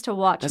 of things to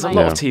watch. There's a Mike.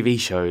 lot of TV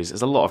shows.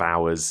 There's a lot of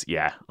hours.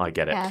 Yeah, I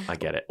get it. Yeah. I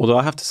get it. Although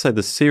I have to say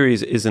the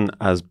series isn't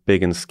as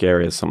big and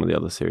scary as some of the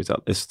other series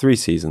out. It's 3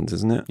 seasons,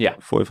 isn't it? Yeah.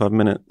 45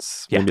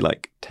 minutes, Yeah. maybe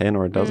like 10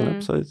 or a dozen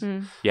episodes.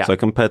 Yeah. So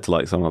compared to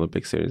like some other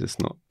big series, it's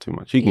not too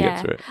much. You can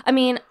get through it. I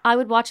mean, I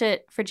would watch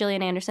it for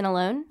Gillian Anderson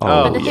alone.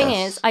 Oh, but the thing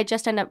yes. is, I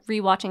just end up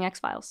rewatching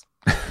X-Files.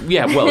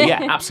 Yeah, well,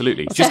 yeah,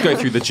 absolutely. Just go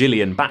through the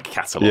Gillian back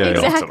catalogue. Yeah.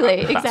 after that.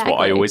 Exactly, That's what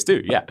I exactly. always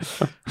do, yeah.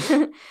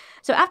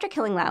 So after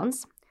killing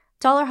Lowndes,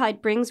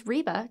 Dollarhide brings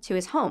Reba to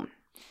his home.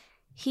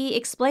 He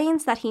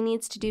explains that he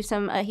needs to do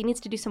some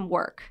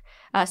work.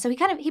 So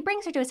he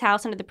brings her to his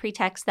house under the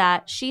pretext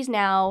that she's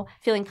now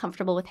feeling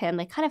comfortable with him.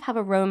 They kind of have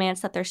a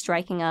romance that they're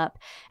striking up.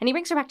 And he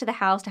brings her back to the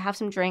house to have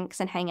some drinks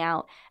and hang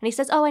out. And he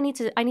says, "Oh, I need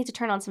to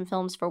turn on some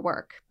films for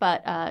work,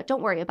 but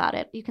don't worry about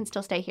it. You can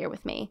still stay here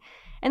with me."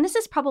 And this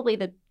is probably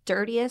the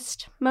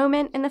dirtiest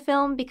moment in the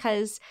film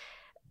because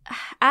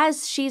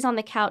as she's on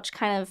the couch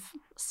kind of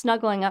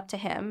snuggling up to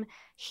him,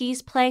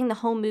 he's playing the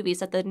home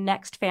movies of the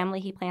next family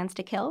he plans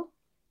to kill.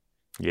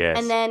 Yes.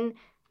 And then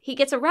he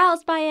gets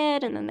aroused by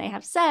it, and then they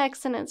have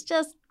sex, and it's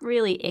just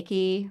really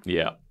icky.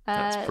 Yeah,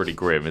 that's pretty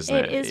grim, isn't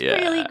it? It is Yeah.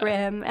 really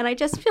grim, and I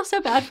just feel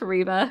so bad for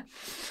Reba.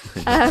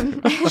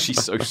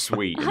 She's so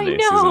sweet in I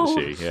this, know.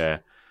 isn't she? Yeah.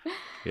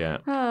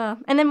 Yeah.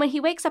 And then when he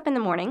wakes up in the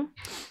morning,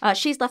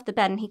 she's left the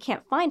bed, and he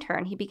can't find her,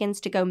 and he begins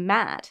to go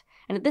mad.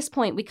 And at this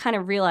point, we kind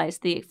of realize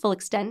the full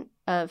extent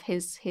of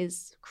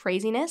his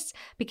craziness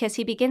because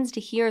he begins to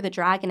hear the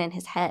dragon in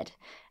his head,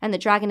 and the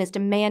dragon is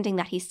demanding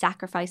that he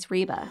sacrifice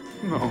Reba.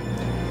 No.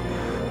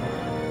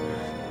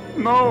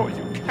 No,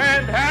 you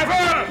can't have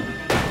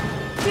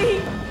her!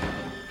 Dee,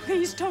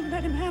 please don't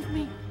let him have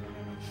me.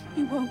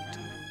 He won't.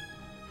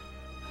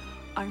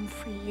 I'm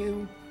for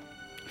you.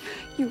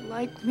 You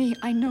like me.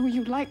 I know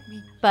you like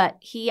me. But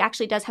he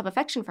actually does have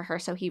affection for her,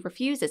 so he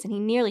refuses, and he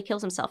nearly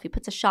kills himself. He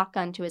puts a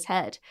shotgun to his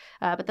head.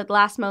 But at the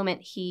last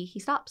moment, he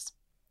stops.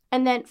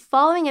 And then,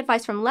 following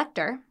advice from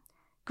Lecter,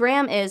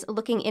 Graham is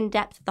looking in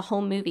depth at the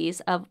home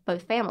movies of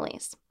both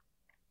families,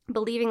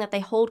 believing that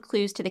they hold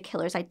clues to the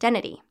killer's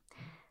identity.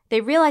 They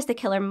realize the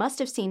killer must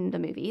have seen the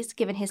movies,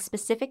 given his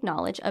specific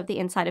knowledge of the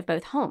inside of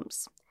both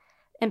homes.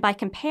 And by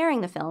comparing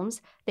the films,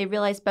 they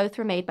realize both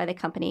were made by the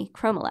company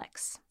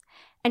Chromolex.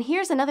 And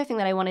here's another thing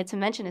that I wanted to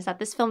mention is that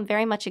this film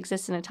very much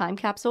exists in a time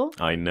capsule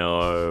I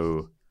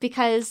know.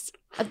 because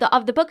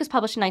the book was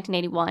published in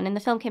 1981 and the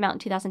film came out in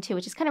 2002,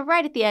 which is kind of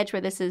right at the edge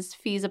where this is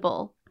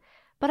feasible.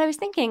 But I was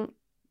thinking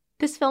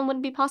this film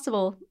wouldn't be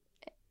possible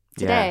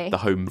today. Yeah, the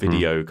home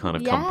video kind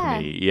of Yeah.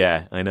 company.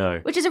 Yeah, I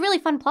know. Which is a really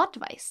fun plot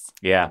device.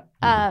 Yeah.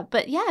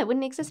 But yeah, it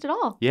wouldn't exist at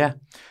all. Yeah.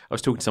 I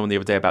was talking to someone the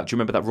other day about, do you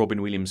remember that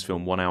Robin Williams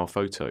film, 1 Hour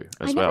Photo,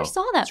 as I well? never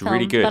saw that It's really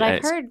film, good. but and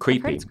I've heard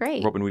creepy. it's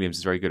great. Robin Williams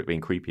is very good at being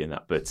creepy in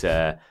that. But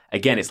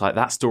again, it's like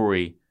that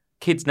story,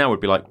 kids now would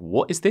be like,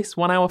 what is this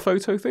 1 hour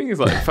photo thing? It's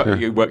like,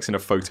 it works in a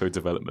photo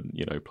development,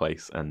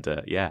 place. And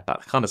yeah,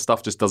 that kind of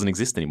stuff just doesn't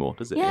exist anymore,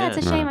 does it? Yeah,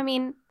 it's a shame. I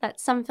mean, that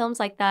some films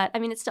like that, I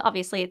mean, it's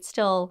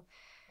still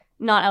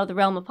not out of the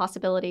realm of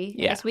possibility.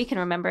 Yeah. Yes, we can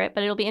remember it,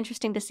 but it'll be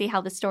interesting to see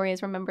how this story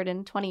is remembered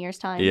in 20 years'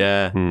 time.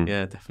 Yeah,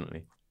 yeah,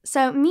 definitely.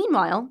 So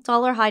meanwhile,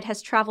 Dollarhide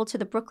has traveled to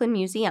the Brooklyn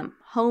Museum,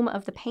 home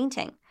of the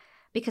painting,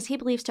 because he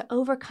believes to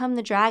overcome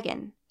the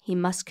dragon, he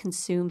must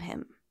consume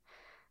him.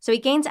 So he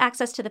gains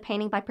access to the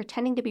painting by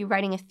pretending to be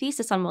writing a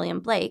thesis on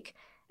William Blake,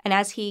 and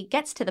as he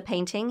gets to the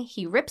painting,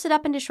 he rips it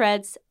up into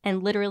shreds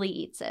and literally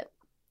eats it.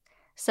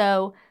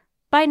 So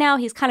by now,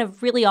 he's kind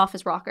of really off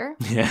his rocker.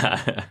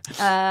 Yeah.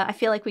 I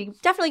feel like we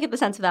definitely get the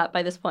sense of that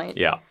by this point.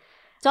 Yeah.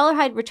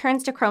 Dollarhide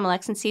returns to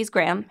Chromolex and sees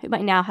Graham, who by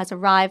now has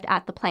arrived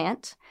at the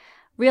plant.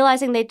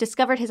 Realizing they've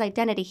discovered his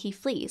identity, he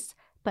flees.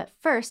 But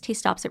first, he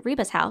stops at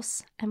Reba's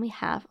house, and we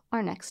have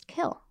our next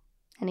kill.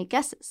 And he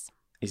guesses.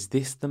 Is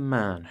this the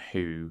man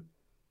who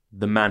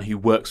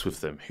works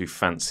with them, who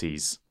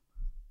fancies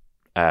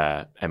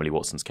Emily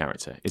Watson's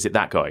character? Is it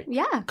that guy?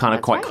 Yeah. Kind of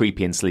that's quite right.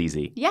 creepy and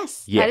sleazy.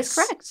 Yes, that is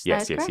correct.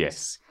 Yes, That is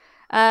yes.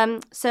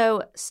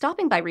 So,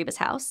 stopping by Reba's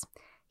house,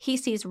 he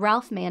sees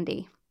Ralph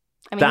Mandy.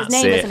 I mean, That's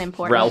his name it. isn't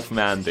important. Ralph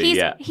Mandy,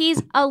 yeah.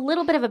 He's a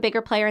little bit of a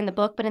bigger player in the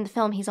book, but in the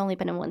film, he's only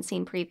been in one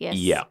scene previous.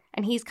 Yeah.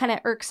 And he's kind of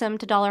irksome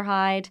to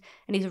Dollarhide,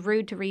 and he's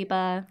rude to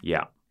Reba.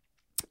 Yeah.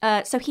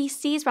 So he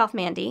sees Ralph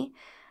Mandy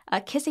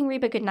kissing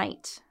Reba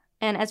goodnight.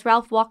 And as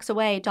Ralph walks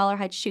away,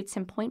 Dollarhide shoots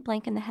him point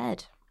blank in the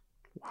head.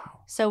 Wow.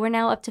 So we're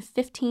now up to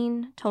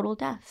 15 total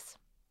deaths.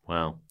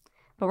 Wow.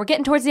 But we're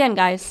getting towards the end,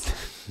 guys.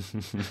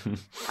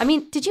 I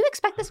mean, did you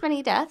expect this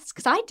many deaths?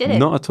 Because I didn't.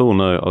 Not at all,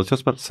 no. I was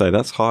just about to say,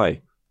 that's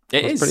high.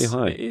 It That's is. pretty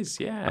high. It is,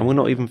 yeah. And we're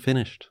not even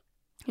finished.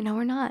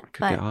 We're not. Could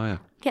but get higher.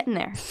 Getting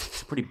there.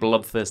 It's a pretty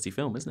bloodthirsty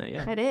film, isn't it?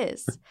 Yeah. It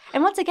is.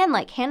 And once again,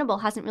 like, Hannibal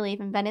hasn't really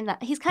even been in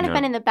that. He's kind of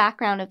been in the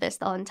background of this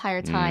the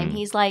entire time.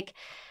 He's like,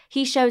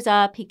 he shows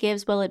up, he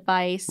gives Will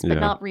advice, but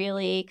not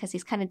really, because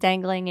he's kind of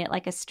dangling it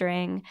like a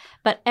string.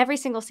 But every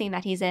single scene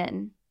that he's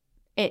in,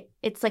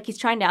 it's like he's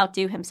trying to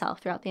outdo himself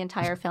throughout the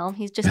entire film.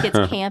 He just gets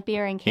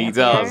campier and campier. He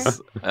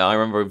does. I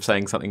remember him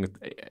saying something,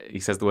 he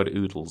says the word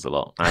oodles a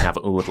lot. I have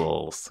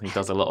oodles. He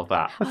does a lot of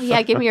that. Oh,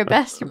 yeah, give me your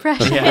best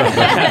impression.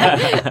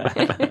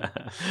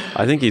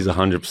 I think he's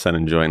 100%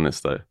 enjoying this,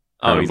 though.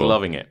 Oh, he's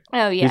loving it.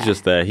 Oh, yeah. He's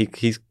just there.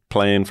 He's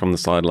playing from the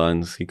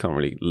sidelines. He can't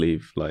really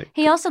leave.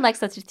 He also likes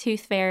that the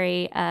Tooth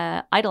Fairy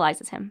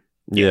idolizes him.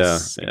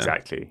 Yes,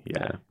 exactly.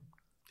 Yeah.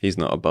 He's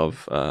not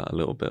above a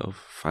little bit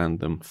of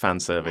fandom.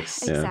 Fan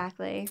service.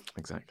 Exactly.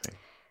 Exactly.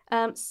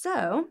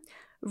 So,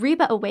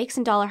 Reba awakes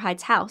in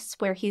Dollarhide's house,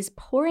 where he's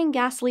pouring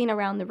gasoline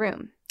around the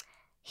room.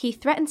 He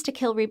threatens to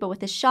kill Reba with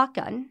his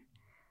shotgun.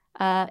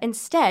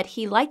 Instead,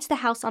 he lights the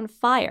house on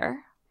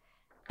fire.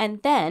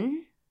 And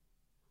then,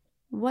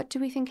 what do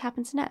we think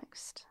happens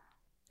next?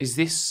 Is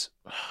this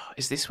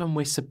when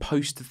we're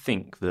supposed to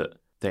think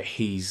that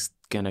he's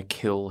gonna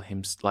kill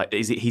him? Like,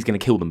 he's gonna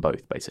kill them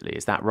both? Basically,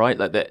 is that right?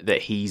 Like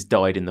that he's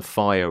died in the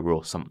fire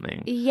or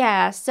something?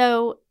 Yeah.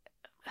 So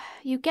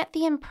you get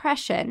the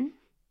impression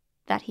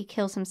that he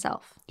kills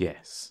himself.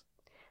 Yes.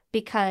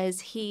 Because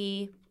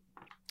he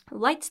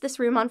lights this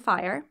room on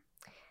fire,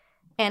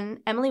 and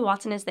Emily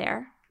Watson is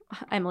there.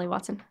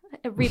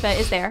 Reba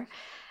is there,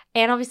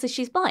 and obviously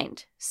she's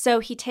blind. So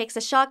he takes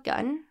a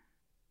shotgun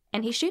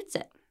and he shoots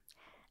it,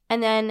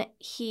 and then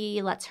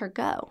he lets her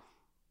go.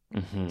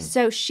 Mm-hmm.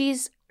 So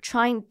she's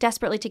trying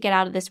desperately to get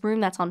out of this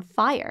room that's on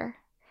fire,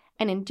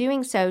 and in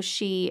doing so,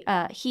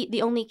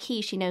 the only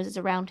key she knows is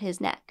around his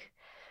neck.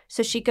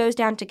 So she goes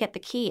down to get the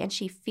key, and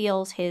she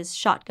feels his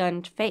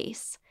shotgunned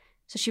face.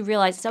 So she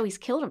realizes, he's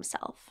killed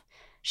himself.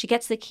 She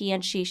gets the key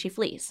and she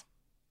flees.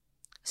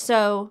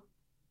 So,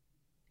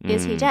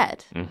 is he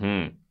dead?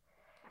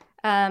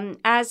 Mm-hmm.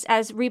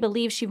 As Reba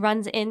leaves, she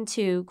runs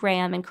into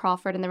Graham and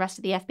Crawford and the rest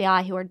of the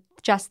FBI, who are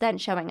just then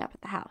showing up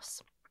at the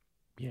house.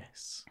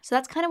 Yes. So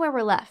that's kind of where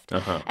we're left.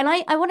 Uh-huh. And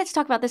I wanted to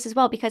talk about this as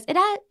well, because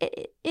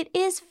it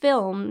is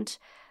filmed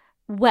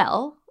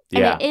well,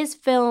 and it is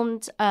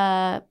filmed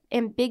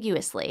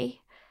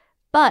ambiguously.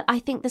 But I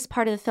think this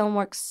part of the film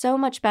works so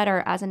much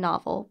better as a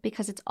novel,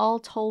 because it's all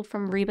told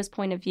from Reba's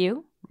point of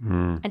view,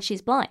 and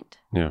she's blind.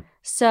 Yeah.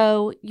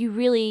 So you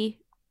really,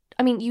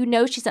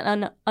 she's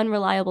an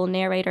unreliable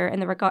narrator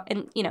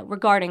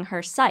regarding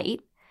her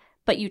sight,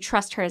 but you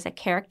trust her as a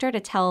character to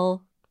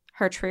tell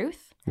her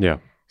truth. Yeah.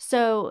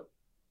 So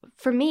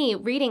for me,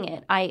 reading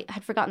it, I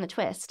had forgotten the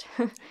twist.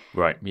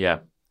 Right. Yeah.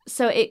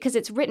 So because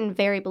it's written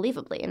very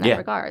believably in that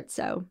regard.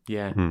 So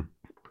yeah.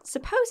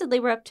 Supposedly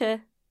we're up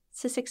to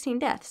 16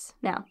 deaths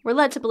now. We're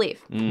led to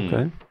believe.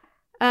 Okay.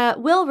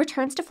 Will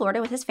returns to Florida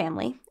with his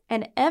family,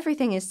 and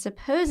everything is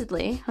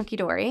supposedly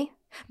hunky-dory.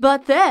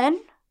 But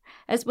then,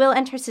 as Will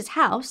enters his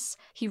house,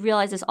 he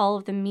realizes all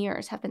of the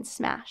mirrors have been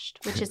smashed,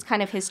 which is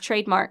kind of his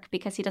trademark,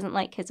 because he doesn't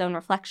like his own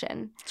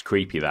reflection. It's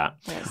creepy, that.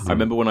 Yes. I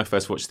remember when I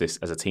first watched this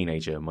as a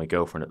teenager, my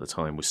girlfriend at the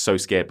time was so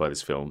scared by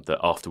this film that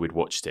after we'd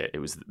watched it, it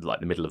was like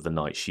the middle of the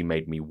night, she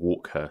made me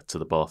walk her to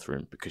the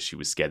bathroom because she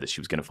was scared that she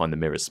was going to find the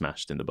mirrors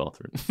smashed in the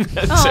bathroom. So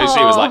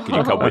she was like, "Can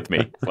you come with me?"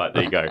 It's like,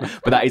 there you go.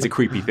 But that is a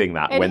creepy thing,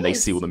 that, when they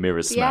see all the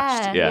mirrors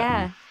smashed.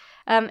 Yeah.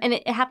 And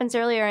it happens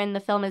earlier in the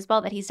film as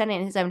well, that he's done it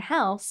in his own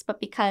house, but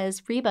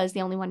because Reba is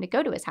the only one to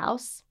go to his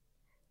house,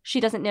 she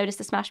doesn't notice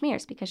the smashed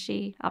mirrors because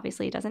she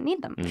obviously doesn't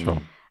need them.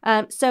 Sure.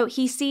 So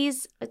he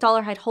sees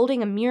Dollarhide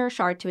holding a mirror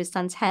shard to his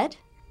son's head.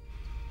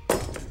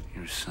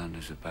 Your son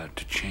is about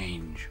to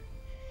change.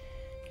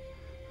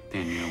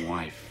 Then your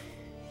wife.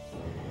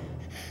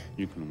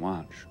 You can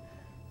watch.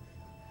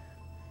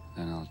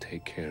 Then I'll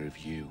take care of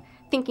you.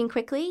 Thinking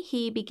quickly,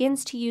 he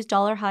begins to use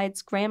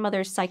Dollarhide's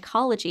grandmother's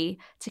psychology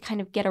to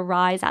kind of get a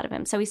rise out of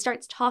him. So he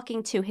starts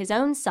talking to his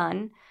own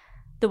son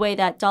the way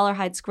that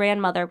Dollarhide's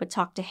grandmother would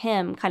talk to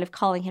him, kind of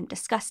calling him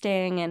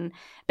disgusting and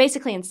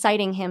basically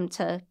inciting him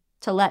to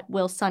let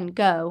Will's son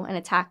go and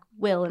attack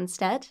Will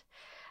instead.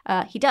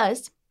 He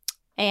does,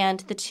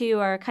 and the two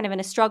are kind of in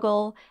a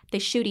struggle. They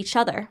shoot each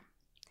other,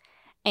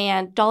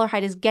 and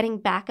Dollarhide is getting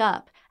back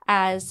up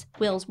as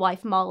Will's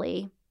wife,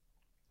 Molly,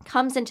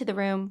 comes into the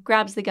room,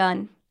 grabs the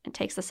gun, and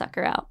takes the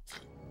sucker out.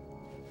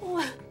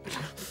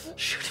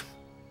 Shoot him.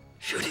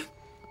 Shoot him.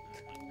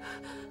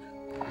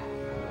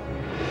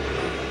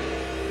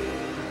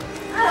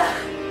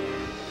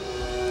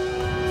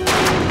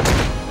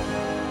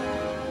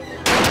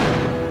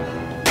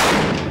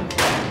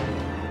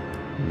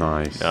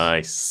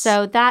 Nice.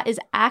 So that is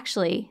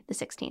actually the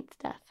 16th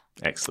death.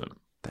 Excellent.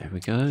 There we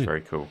go.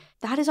 Very cool.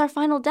 That is our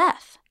final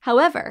death.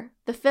 However,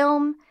 the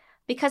film,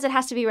 because it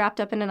has to be wrapped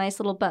up in a nice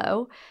little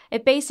bow,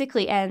 it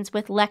basically ends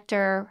with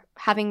Lecter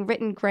having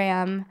written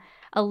Graham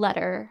a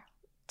letter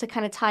to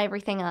kind of tie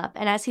everything up.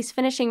 And as he's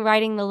finishing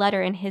writing the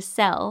letter in his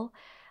cell,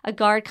 a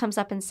guard comes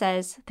up and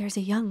says, "There's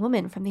a young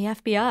woman from the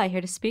FBI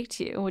here to speak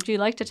to you. Would you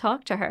like to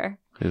talk to her?"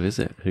 Who is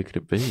it? Who could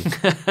it be?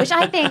 Which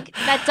I think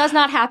that does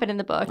not happen in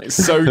the book. It's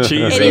so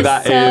cheesy. It is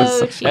That so is.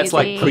 That's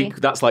cheesy.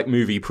 that's like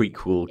movie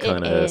prequel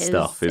kind of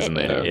stuff, isn't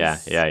it? It Yeah,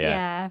 is.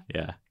 yeah.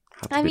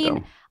 I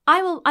mean,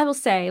 I will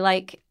say,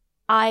 like,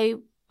 I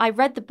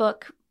read the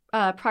book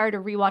prior to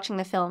rewatching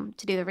the film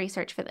to do the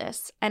research for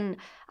this, and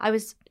I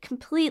was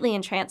completely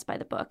entranced by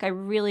the book. I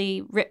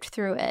really ripped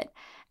through it.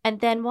 And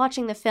then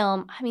watching the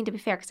film, I mean, to be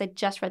fair, because I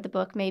just read the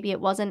book, maybe it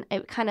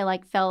kind of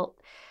like felt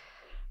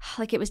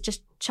like it was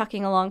just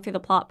chucking along through the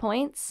plot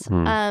points.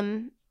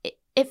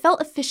 It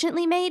felt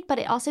efficiently made, but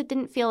it also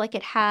didn't feel like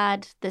it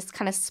had this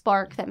kind of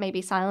spark that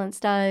maybe Silence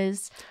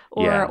does,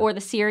 or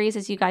the series,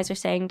 as you guys are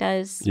saying,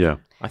 does. Yeah.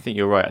 I think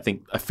you're right. I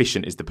think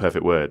efficient is the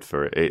perfect word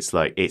for it. It's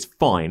like, it's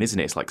fine, isn't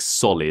it? It's like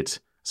solid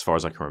as far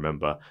as I can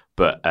remember,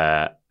 but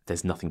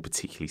there's nothing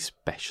particularly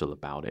special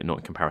about it, not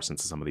in comparison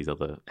to some of these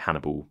other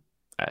Hannibal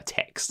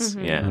texts.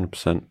 Mm-hmm. Yeah,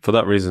 100%. For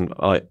that reason,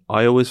 I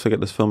always forget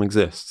this film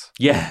exists.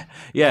 Yeah.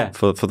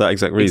 For that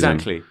exact reason.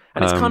 Exactly.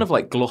 And it's kind of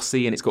like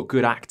glossy, and it's got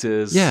good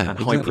actors and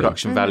high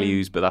production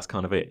values, but that's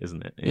kind of it,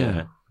 isn't it?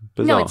 Yeah.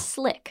 No, it's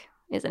slick,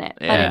 isn't it?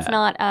 Yeah.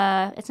 But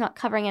it's not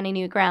covering any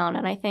new ground.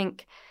 And I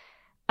think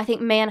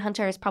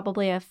Manhunter is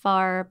probably a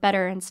far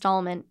better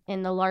installment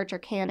in the larger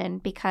canon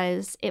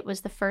because it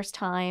was the first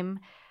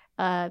time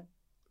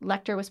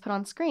Lecter was put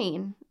on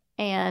screen,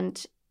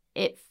 and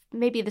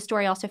maybe the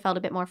story also felt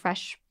a bit more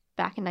fresh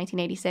back in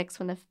 1986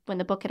 when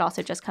the book had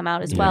also just come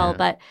out as well.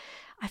 But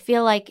I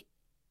feel like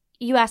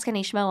you ask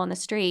any schmo on the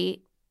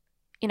street,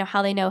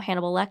 how they know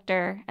Hannibal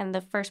Lecter, and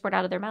the first word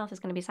out of their mouth is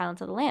going to be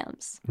Silence of the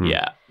Lambs.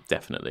 Yeah,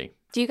 definitely.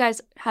 Do you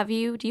guys do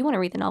you want to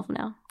read the novel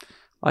now?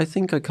 I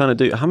think I kind of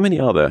do. How many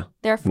are there?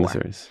 There are 4. In the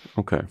series?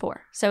 Okay.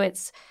 4. So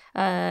it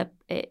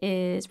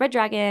is Red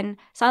Dragon,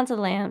 Silence of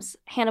the Lambs,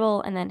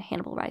 Hannibal, and then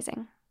Hannibal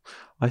Rising.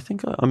 I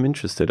think I'm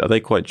interested. Are they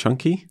quite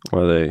chunky,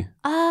 or are they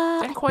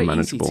They're quite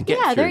manageable? easy to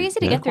get through. They're easy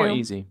to get through. Quite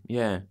easy.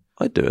 Yeah.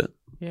 I'd do it.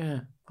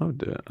 Yeah. I would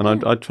do it.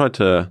 And I'd try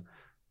to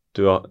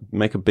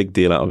make a big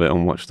deal out of it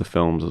and watch the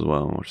films as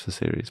well, and watch the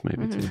series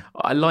maybe too.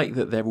 I like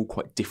that they're all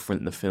quite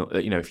different. The film,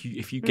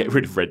 if you get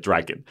rid of Red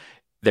Dragon,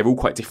 they're all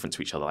quite different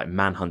to each other. Like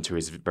Manhunter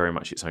is very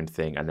much its own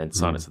thing, and then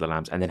Silence of the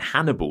Lambs, and then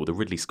Hannibal, the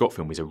Ridley Scott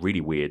film, is a really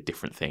weird,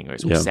 different thing.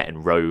 It's all set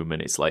in Rome,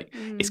 and it's like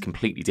it's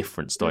completely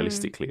different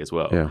stylistically as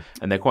well. Yeah.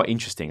 And they're quite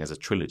interesting as a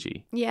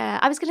trilogy. Yeah,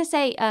 I was going to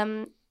say,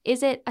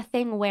 is it a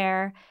thing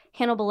where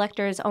Hannibal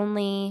Lecter is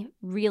only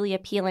really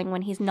appealing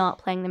when he's not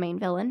playing the main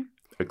villain?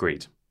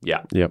 Agreed.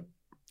 Yeah. Yep.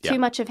 Too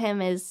much of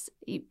him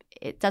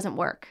it doesn't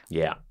work.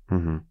 Yeah.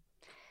 Mm-hmm.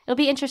 It'll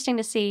be interesting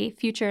to see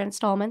future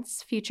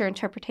installments, future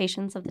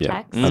interpretations of the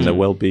text. And there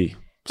will be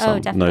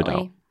some,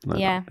 definitely. no doubt.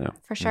 Yeah,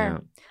 for sure. Yeah.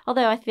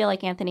 Although I feel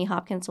like Anthony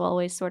Hopkins will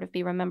always sort of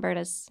be remembered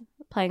as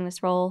playing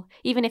this role,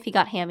 even if he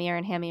got hammier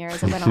and hammier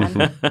as it went on.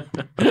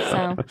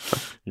 So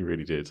You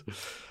really did.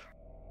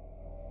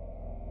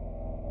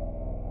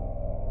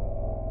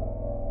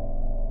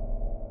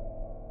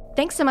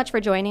 Thanks so much for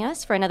joining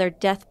us for another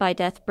Death by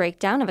Death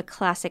breakdown of a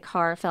classic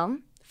horror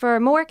film. For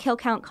more Kill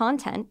Count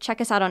content, check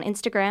us out on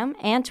Instagram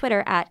and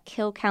Twitter at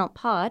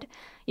KillCountPod.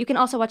 You can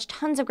also watch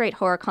tons of great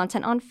horror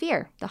content on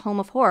Fear, the home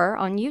of horror,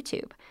 on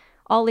YouTube.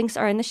 All links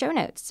are in the show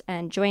notes,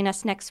 and join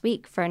us next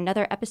week for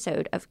another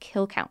episode of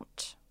Kill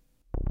Count.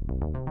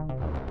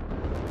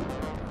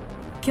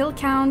 Kill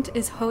Count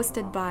is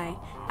hosted by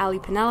Ali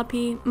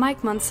Penelope,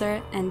 Mike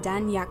Munzer, and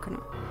Dan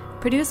Iacono.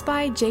 Produced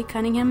by Jake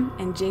Cunningham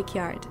and Jake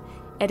Yard.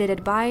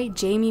 Edited by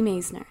Jamie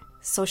Meisner.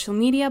 Social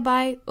media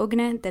by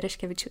Ugne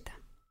Dereshkevichuta.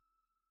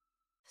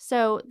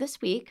 So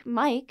this week,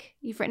 Mike,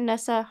 you've written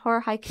us a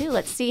horror haiku.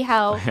 Let's see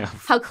how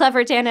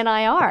clever Dan and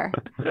I are.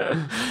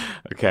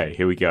 Okay,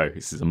 here we go.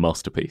 This is a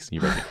masterpiece.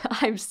 You ready?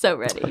 I'm so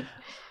ready.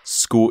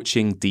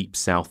 Scorching deep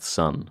south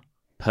sun,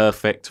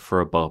 perfect for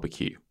a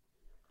barbecue.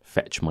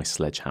 Fetch my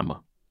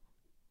sledgehammer.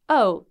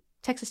 Oh,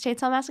 Texas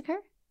Chainsaw Massacre?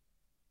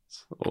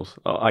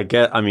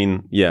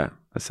 Yeah,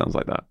 that sounds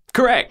like that.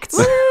 Correct.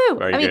 Woo!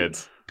 Very good.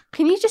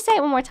 Can you just say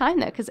it one more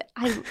time, though? Because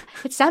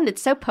it sounded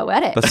so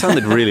poetic. That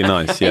sounded really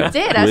nice, yeah. It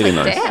did. I was really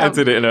like, nice. damn. I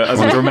did it as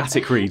a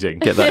dramatic reading.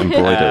 Get that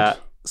embroidered.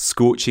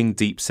 Scorching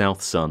deep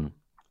south sun,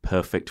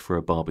 perfect for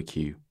a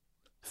barbecue.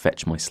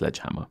 Fetch my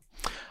sledgehammer.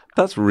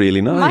 That's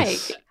really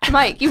nice.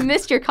 Mike, you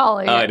missed your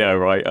calling. I know,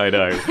 right? I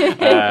know.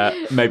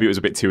 Maybe it was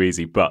a bit too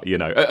easy, but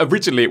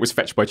originally it was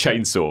fetched by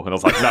chainsaw, and I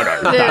was like,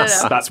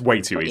 no, that's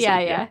way too easy.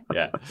 Yeah.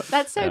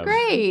 That's so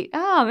great.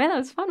 Oh man, that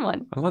was a fun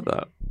one. I like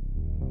that.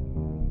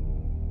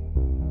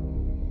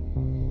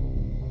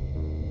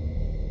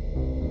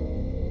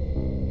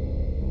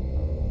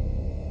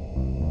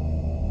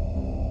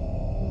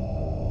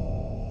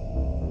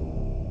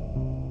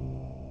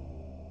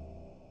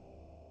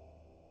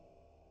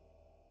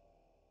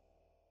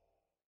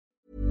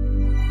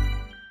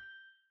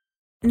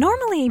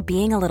 Normally,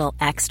 being a little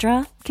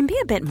extra can be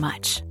a bit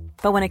much,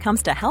 but when it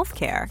comes to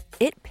healthcare,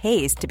 it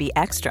pays to be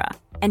extra.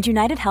 And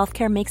United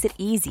Healthcare makes it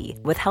easy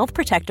with Health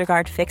Protector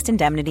Guard fixed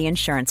indemnity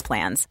insurance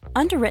plans.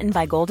 Underwritten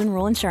by Golden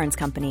Rule Insurance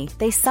Company,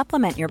 they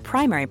supplement your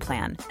primary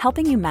plan,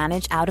 helping you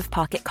manage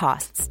out-of-pocket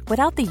costs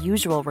without the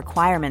usual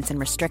requirements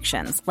and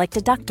restrictions like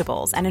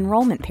deductibles and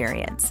enrollment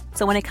periods.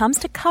 So when it comes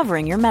to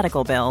covering your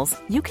medical bills,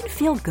 you can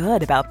feel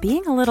good about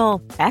being a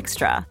little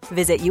extra.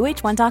 Visit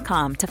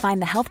uh1.com to find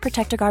the Health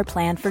Protector Guard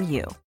plan for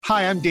you.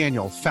 Hi, I'm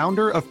Daniel,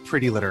 founder of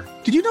Pretty Litter.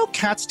 Did you know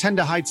cats tend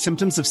to hide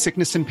symptoms of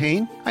sickness and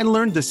pain? I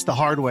learned this the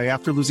hard way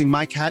after losing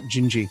my cat,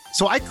 Gingy.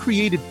 So I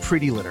created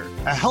Pretty Litter,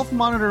 a health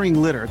monitoring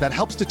litter that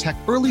helps detect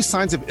early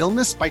signs of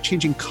illness by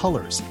changing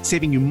colors,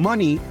 saving you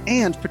money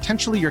and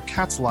potentially your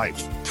cat's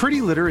life.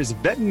 Pretty Litter is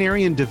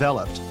veterinarian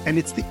developed, and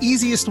it's the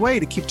easiest way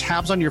to keep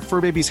tabs on your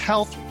fur baby's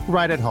health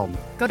right at home.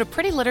 Go to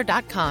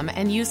prettylitter.com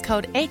and use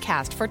code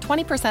ACAST for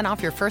 20%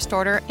 off your first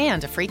order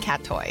and a free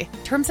cat toy.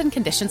 Terms and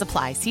conditions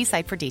apply. See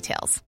site for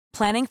details.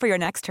 Planning for your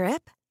next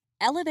trip?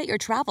 Elevate your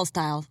travel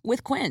style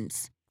with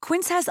Quince.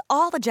 Quince has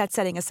all the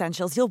jet-setting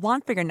essentials you'll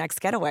want for your next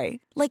getaway,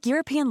 like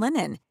European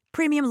linen,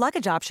 premium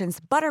luggage options,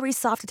 buttery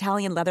soft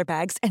Italian leather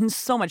bags, and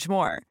so much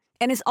more.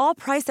 And is all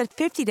priced at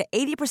 50 to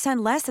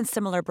 80% less than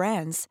similar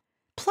brands.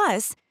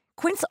 Plus,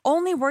 Quince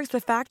only works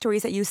with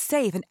factories that use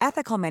safe and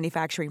ethical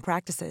manufacturing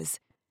practices.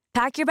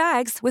 Pack your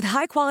bags with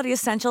high-quality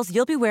essentials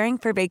you'll be wearing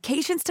for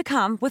vacations to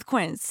come with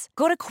Quince.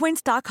 Go to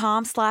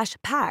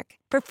quince.com/pack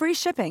for free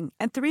shipping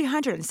and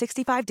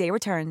 365-day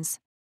returns.